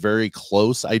Kansas is very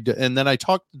close. And then I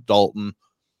talked to Dalton,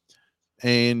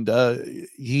 and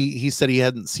he said he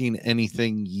hadn't seen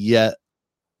anything yet,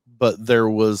 but there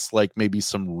was like maybe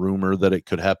some rumor that it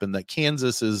could happen, that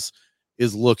Kansas is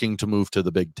looking to move to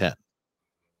the Big Ten.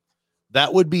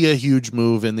 That would be a huge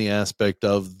move in the aspect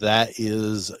of that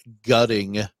is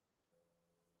gutting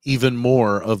even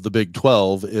more of the Big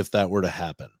 12 if that were to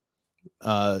happen.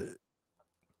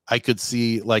 I could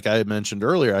see, like I mentioned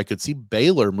earlier, I could see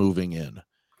Baylor moving in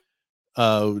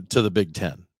to the Big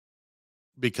 10,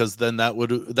 because then that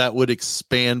would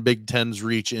expand Big 10's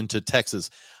reach into Texas.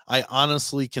 I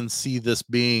honestly can see this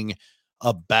being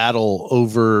a battle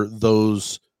over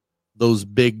those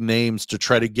big names to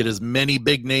try to get as many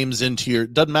big names into your,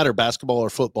 doesn't matter basketball or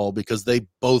football, because they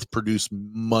both produce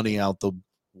money out the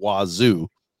wazoo.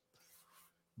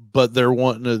 But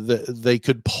they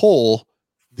could pull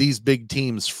these big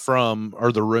teams from,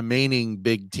 or the remaining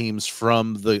big teams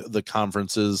from the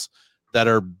conferences that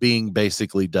are being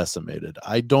basically decimated.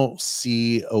 I don't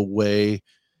see a way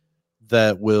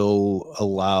that will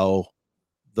allow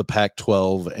the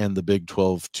Pac-12 and the Big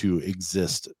 12 to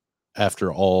exist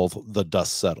after all the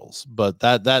dust settles. But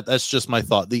that's just my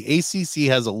thought. The ACC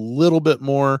has a little bit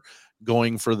more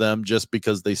going for them just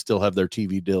because they still have their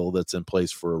TV deal that's in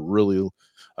place for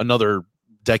another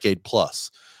decade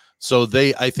plus. So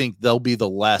I think they'll be the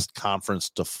last conference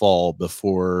to fall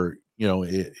before,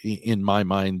 in my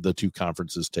mind, the two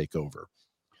conferences take over.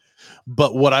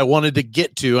 But what I wanted to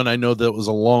get to, and I know that was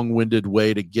a long-winded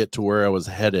way to get to where I was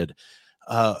headed,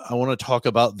 I want to talk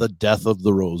about the death of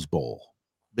the Rose Bowl,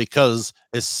 because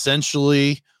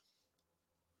essentially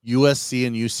USC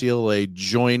and UCLA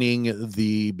joining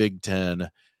the Big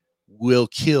Ten will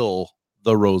kill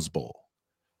the Rose Bowl.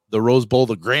 The Rose Bowl,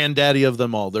 the granddaddy of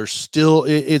them all.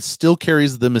 It still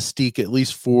carries the mystique, at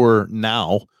least for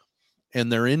now,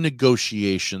 and they're in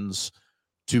negotiations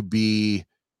to be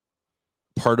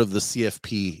part of the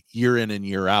CFP year in and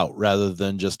year out, rather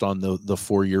than just on the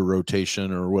 4-year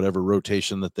rotation or whatever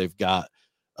rotation that they've got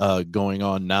going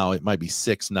on now. It might be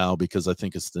 6 now, because I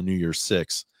think it's the New Year's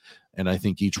 6, and I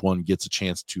think each one gets a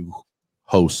chance to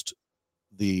host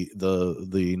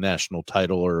the national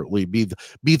title, or be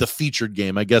the featured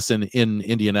game. I guess in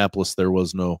Indianapolis there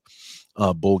was no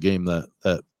bowl game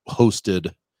that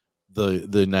hosted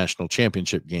the national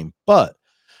championship game. But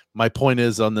my point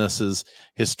is on this is,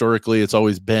 historically it's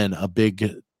always been a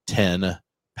Big 10,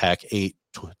 Pac-8,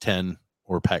 10,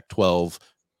 or Pac-12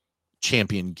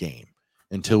 champion game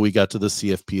until we got to the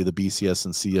CFP, the BCS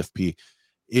and CFP.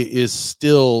 It is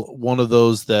still one of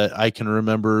those that I can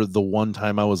remember the one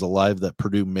time I was alive that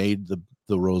Purdue made the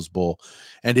Rose Bowl,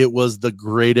 and it was the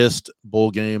greatest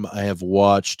bowl game I have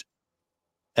watched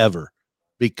ever,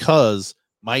 because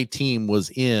my team was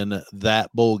in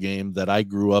that bowl game that I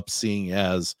grew up seeing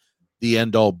as the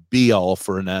end all be all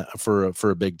for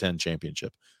a Big Ten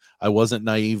championship. I wasn't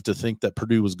naive to think that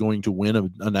Purdue was going to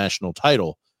win a national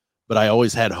title, but I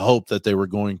always had hope that they were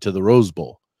going to the Rose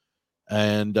Bowl.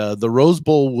 And the Rose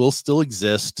Bowl will still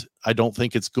exist. I don't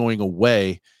think it's going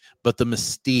away, but the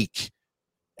mystique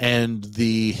and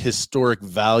the historic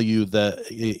value that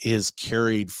is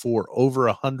carried for over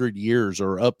 100 years,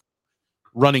 or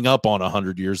running up on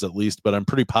 100 years at least, but I'm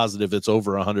pretty positive it's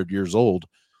over 100 years old.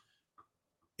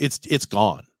 It's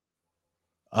gone.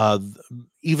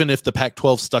 Even if the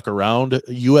Pac-12 stuck around,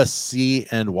 USC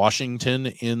and Washington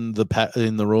in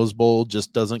the Rose Bowl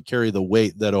just doesn't carry the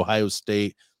weight that Ohio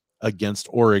State against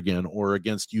Oregon, or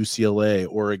against UCLA,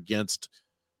 or against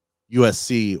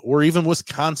USC, or even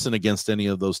Wisconsin against any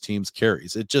of those teams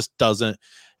carries. It just doesn't.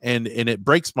 And it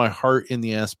breaks my heart in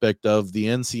the aspect of the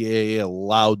NCAA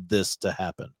allowed this to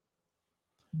happen.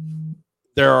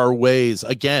 There are ways,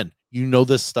 again,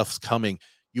 this stuff's coming.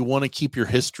 You want to keep your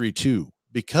history too,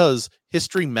 because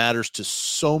history matters to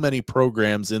so many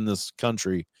programs in this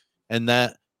country. And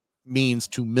that means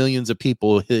to millions of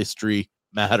people, history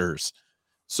matters.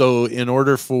 So in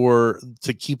order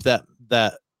to keep that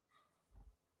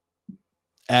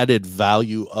added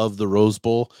value of the Rose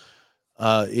Bowl,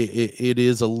 it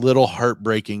is a little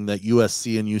heartbreaking that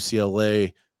USC and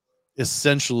UCLA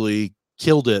essentially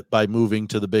killed it by moving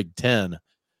to the Big Ten.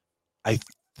 I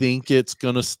think it's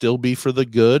going to still be for the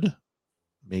good.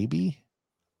 Maybe.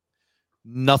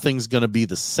 Nothing's going to be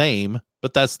the same,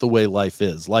 but that's the way life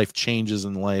is. Life changes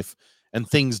in life, and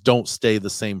things don't stay the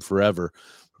same forever.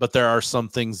 But there are some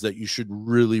things that you should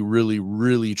really, really,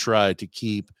 really try to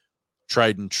keep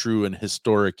tried and true and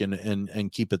historic,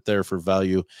 and keep it there for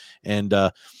value. And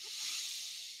I'm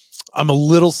a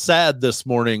little sad this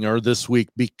morning or this week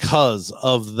because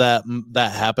of that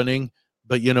happening.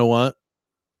 But you know what?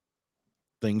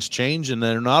 Things change, and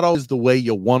they're not always the way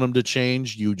you want them to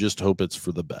change. You just hope it's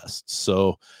for the best.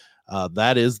 So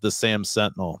that is the Sam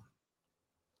Sentinel.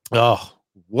 Oh,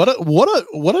 what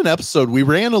an episode. We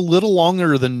ran a little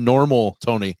longer than normal,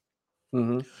 Tony.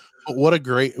 Mm-hmm. But what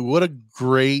a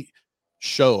great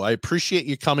show. I appreciate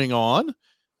you coming on.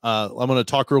 I'm going to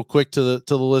talk real quick to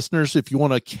the listeners. If you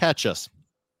want to catch us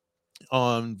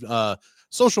on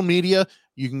social media,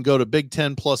 you can go to Big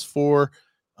 10 Plus 4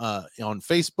 on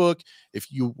Facebook.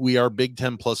 We are Big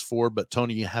 10 Plus 4, but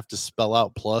Tony, you have to spell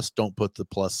out plus. Don't put the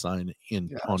plus sign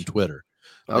in on Twitter.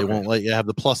 Okay. They won't let you have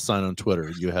the plus sign on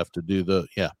Twitter. You have to do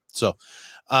So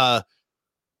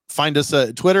find us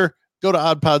at Twitter. Go to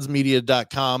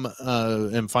oddpodsmedia.com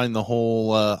and find the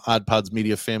whole Odd Pods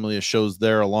Media family of shows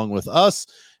there along with us.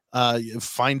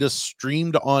 Find us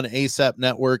streamed on ASAP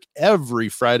Network every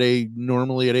Friday,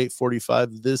 normally at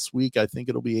 8:45. This week, I think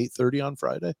it'll be 8:30 on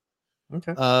Friday.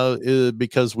 Okay.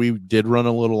 Because we did run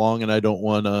a little long, and I don't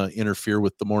want to interfere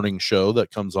with the morning show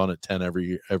that comes on at 10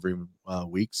 every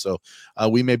week. So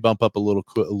we may bump up a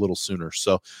little sooner.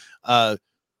 So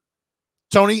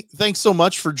Tony, thanks so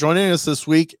much for joining us this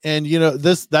week. And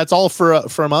that's all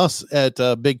from us at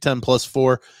Big 10 Plus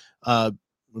 4.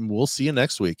 We'll see you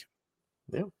next week.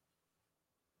 Yeah.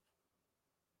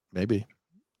 Maybe.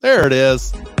 There it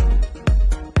is.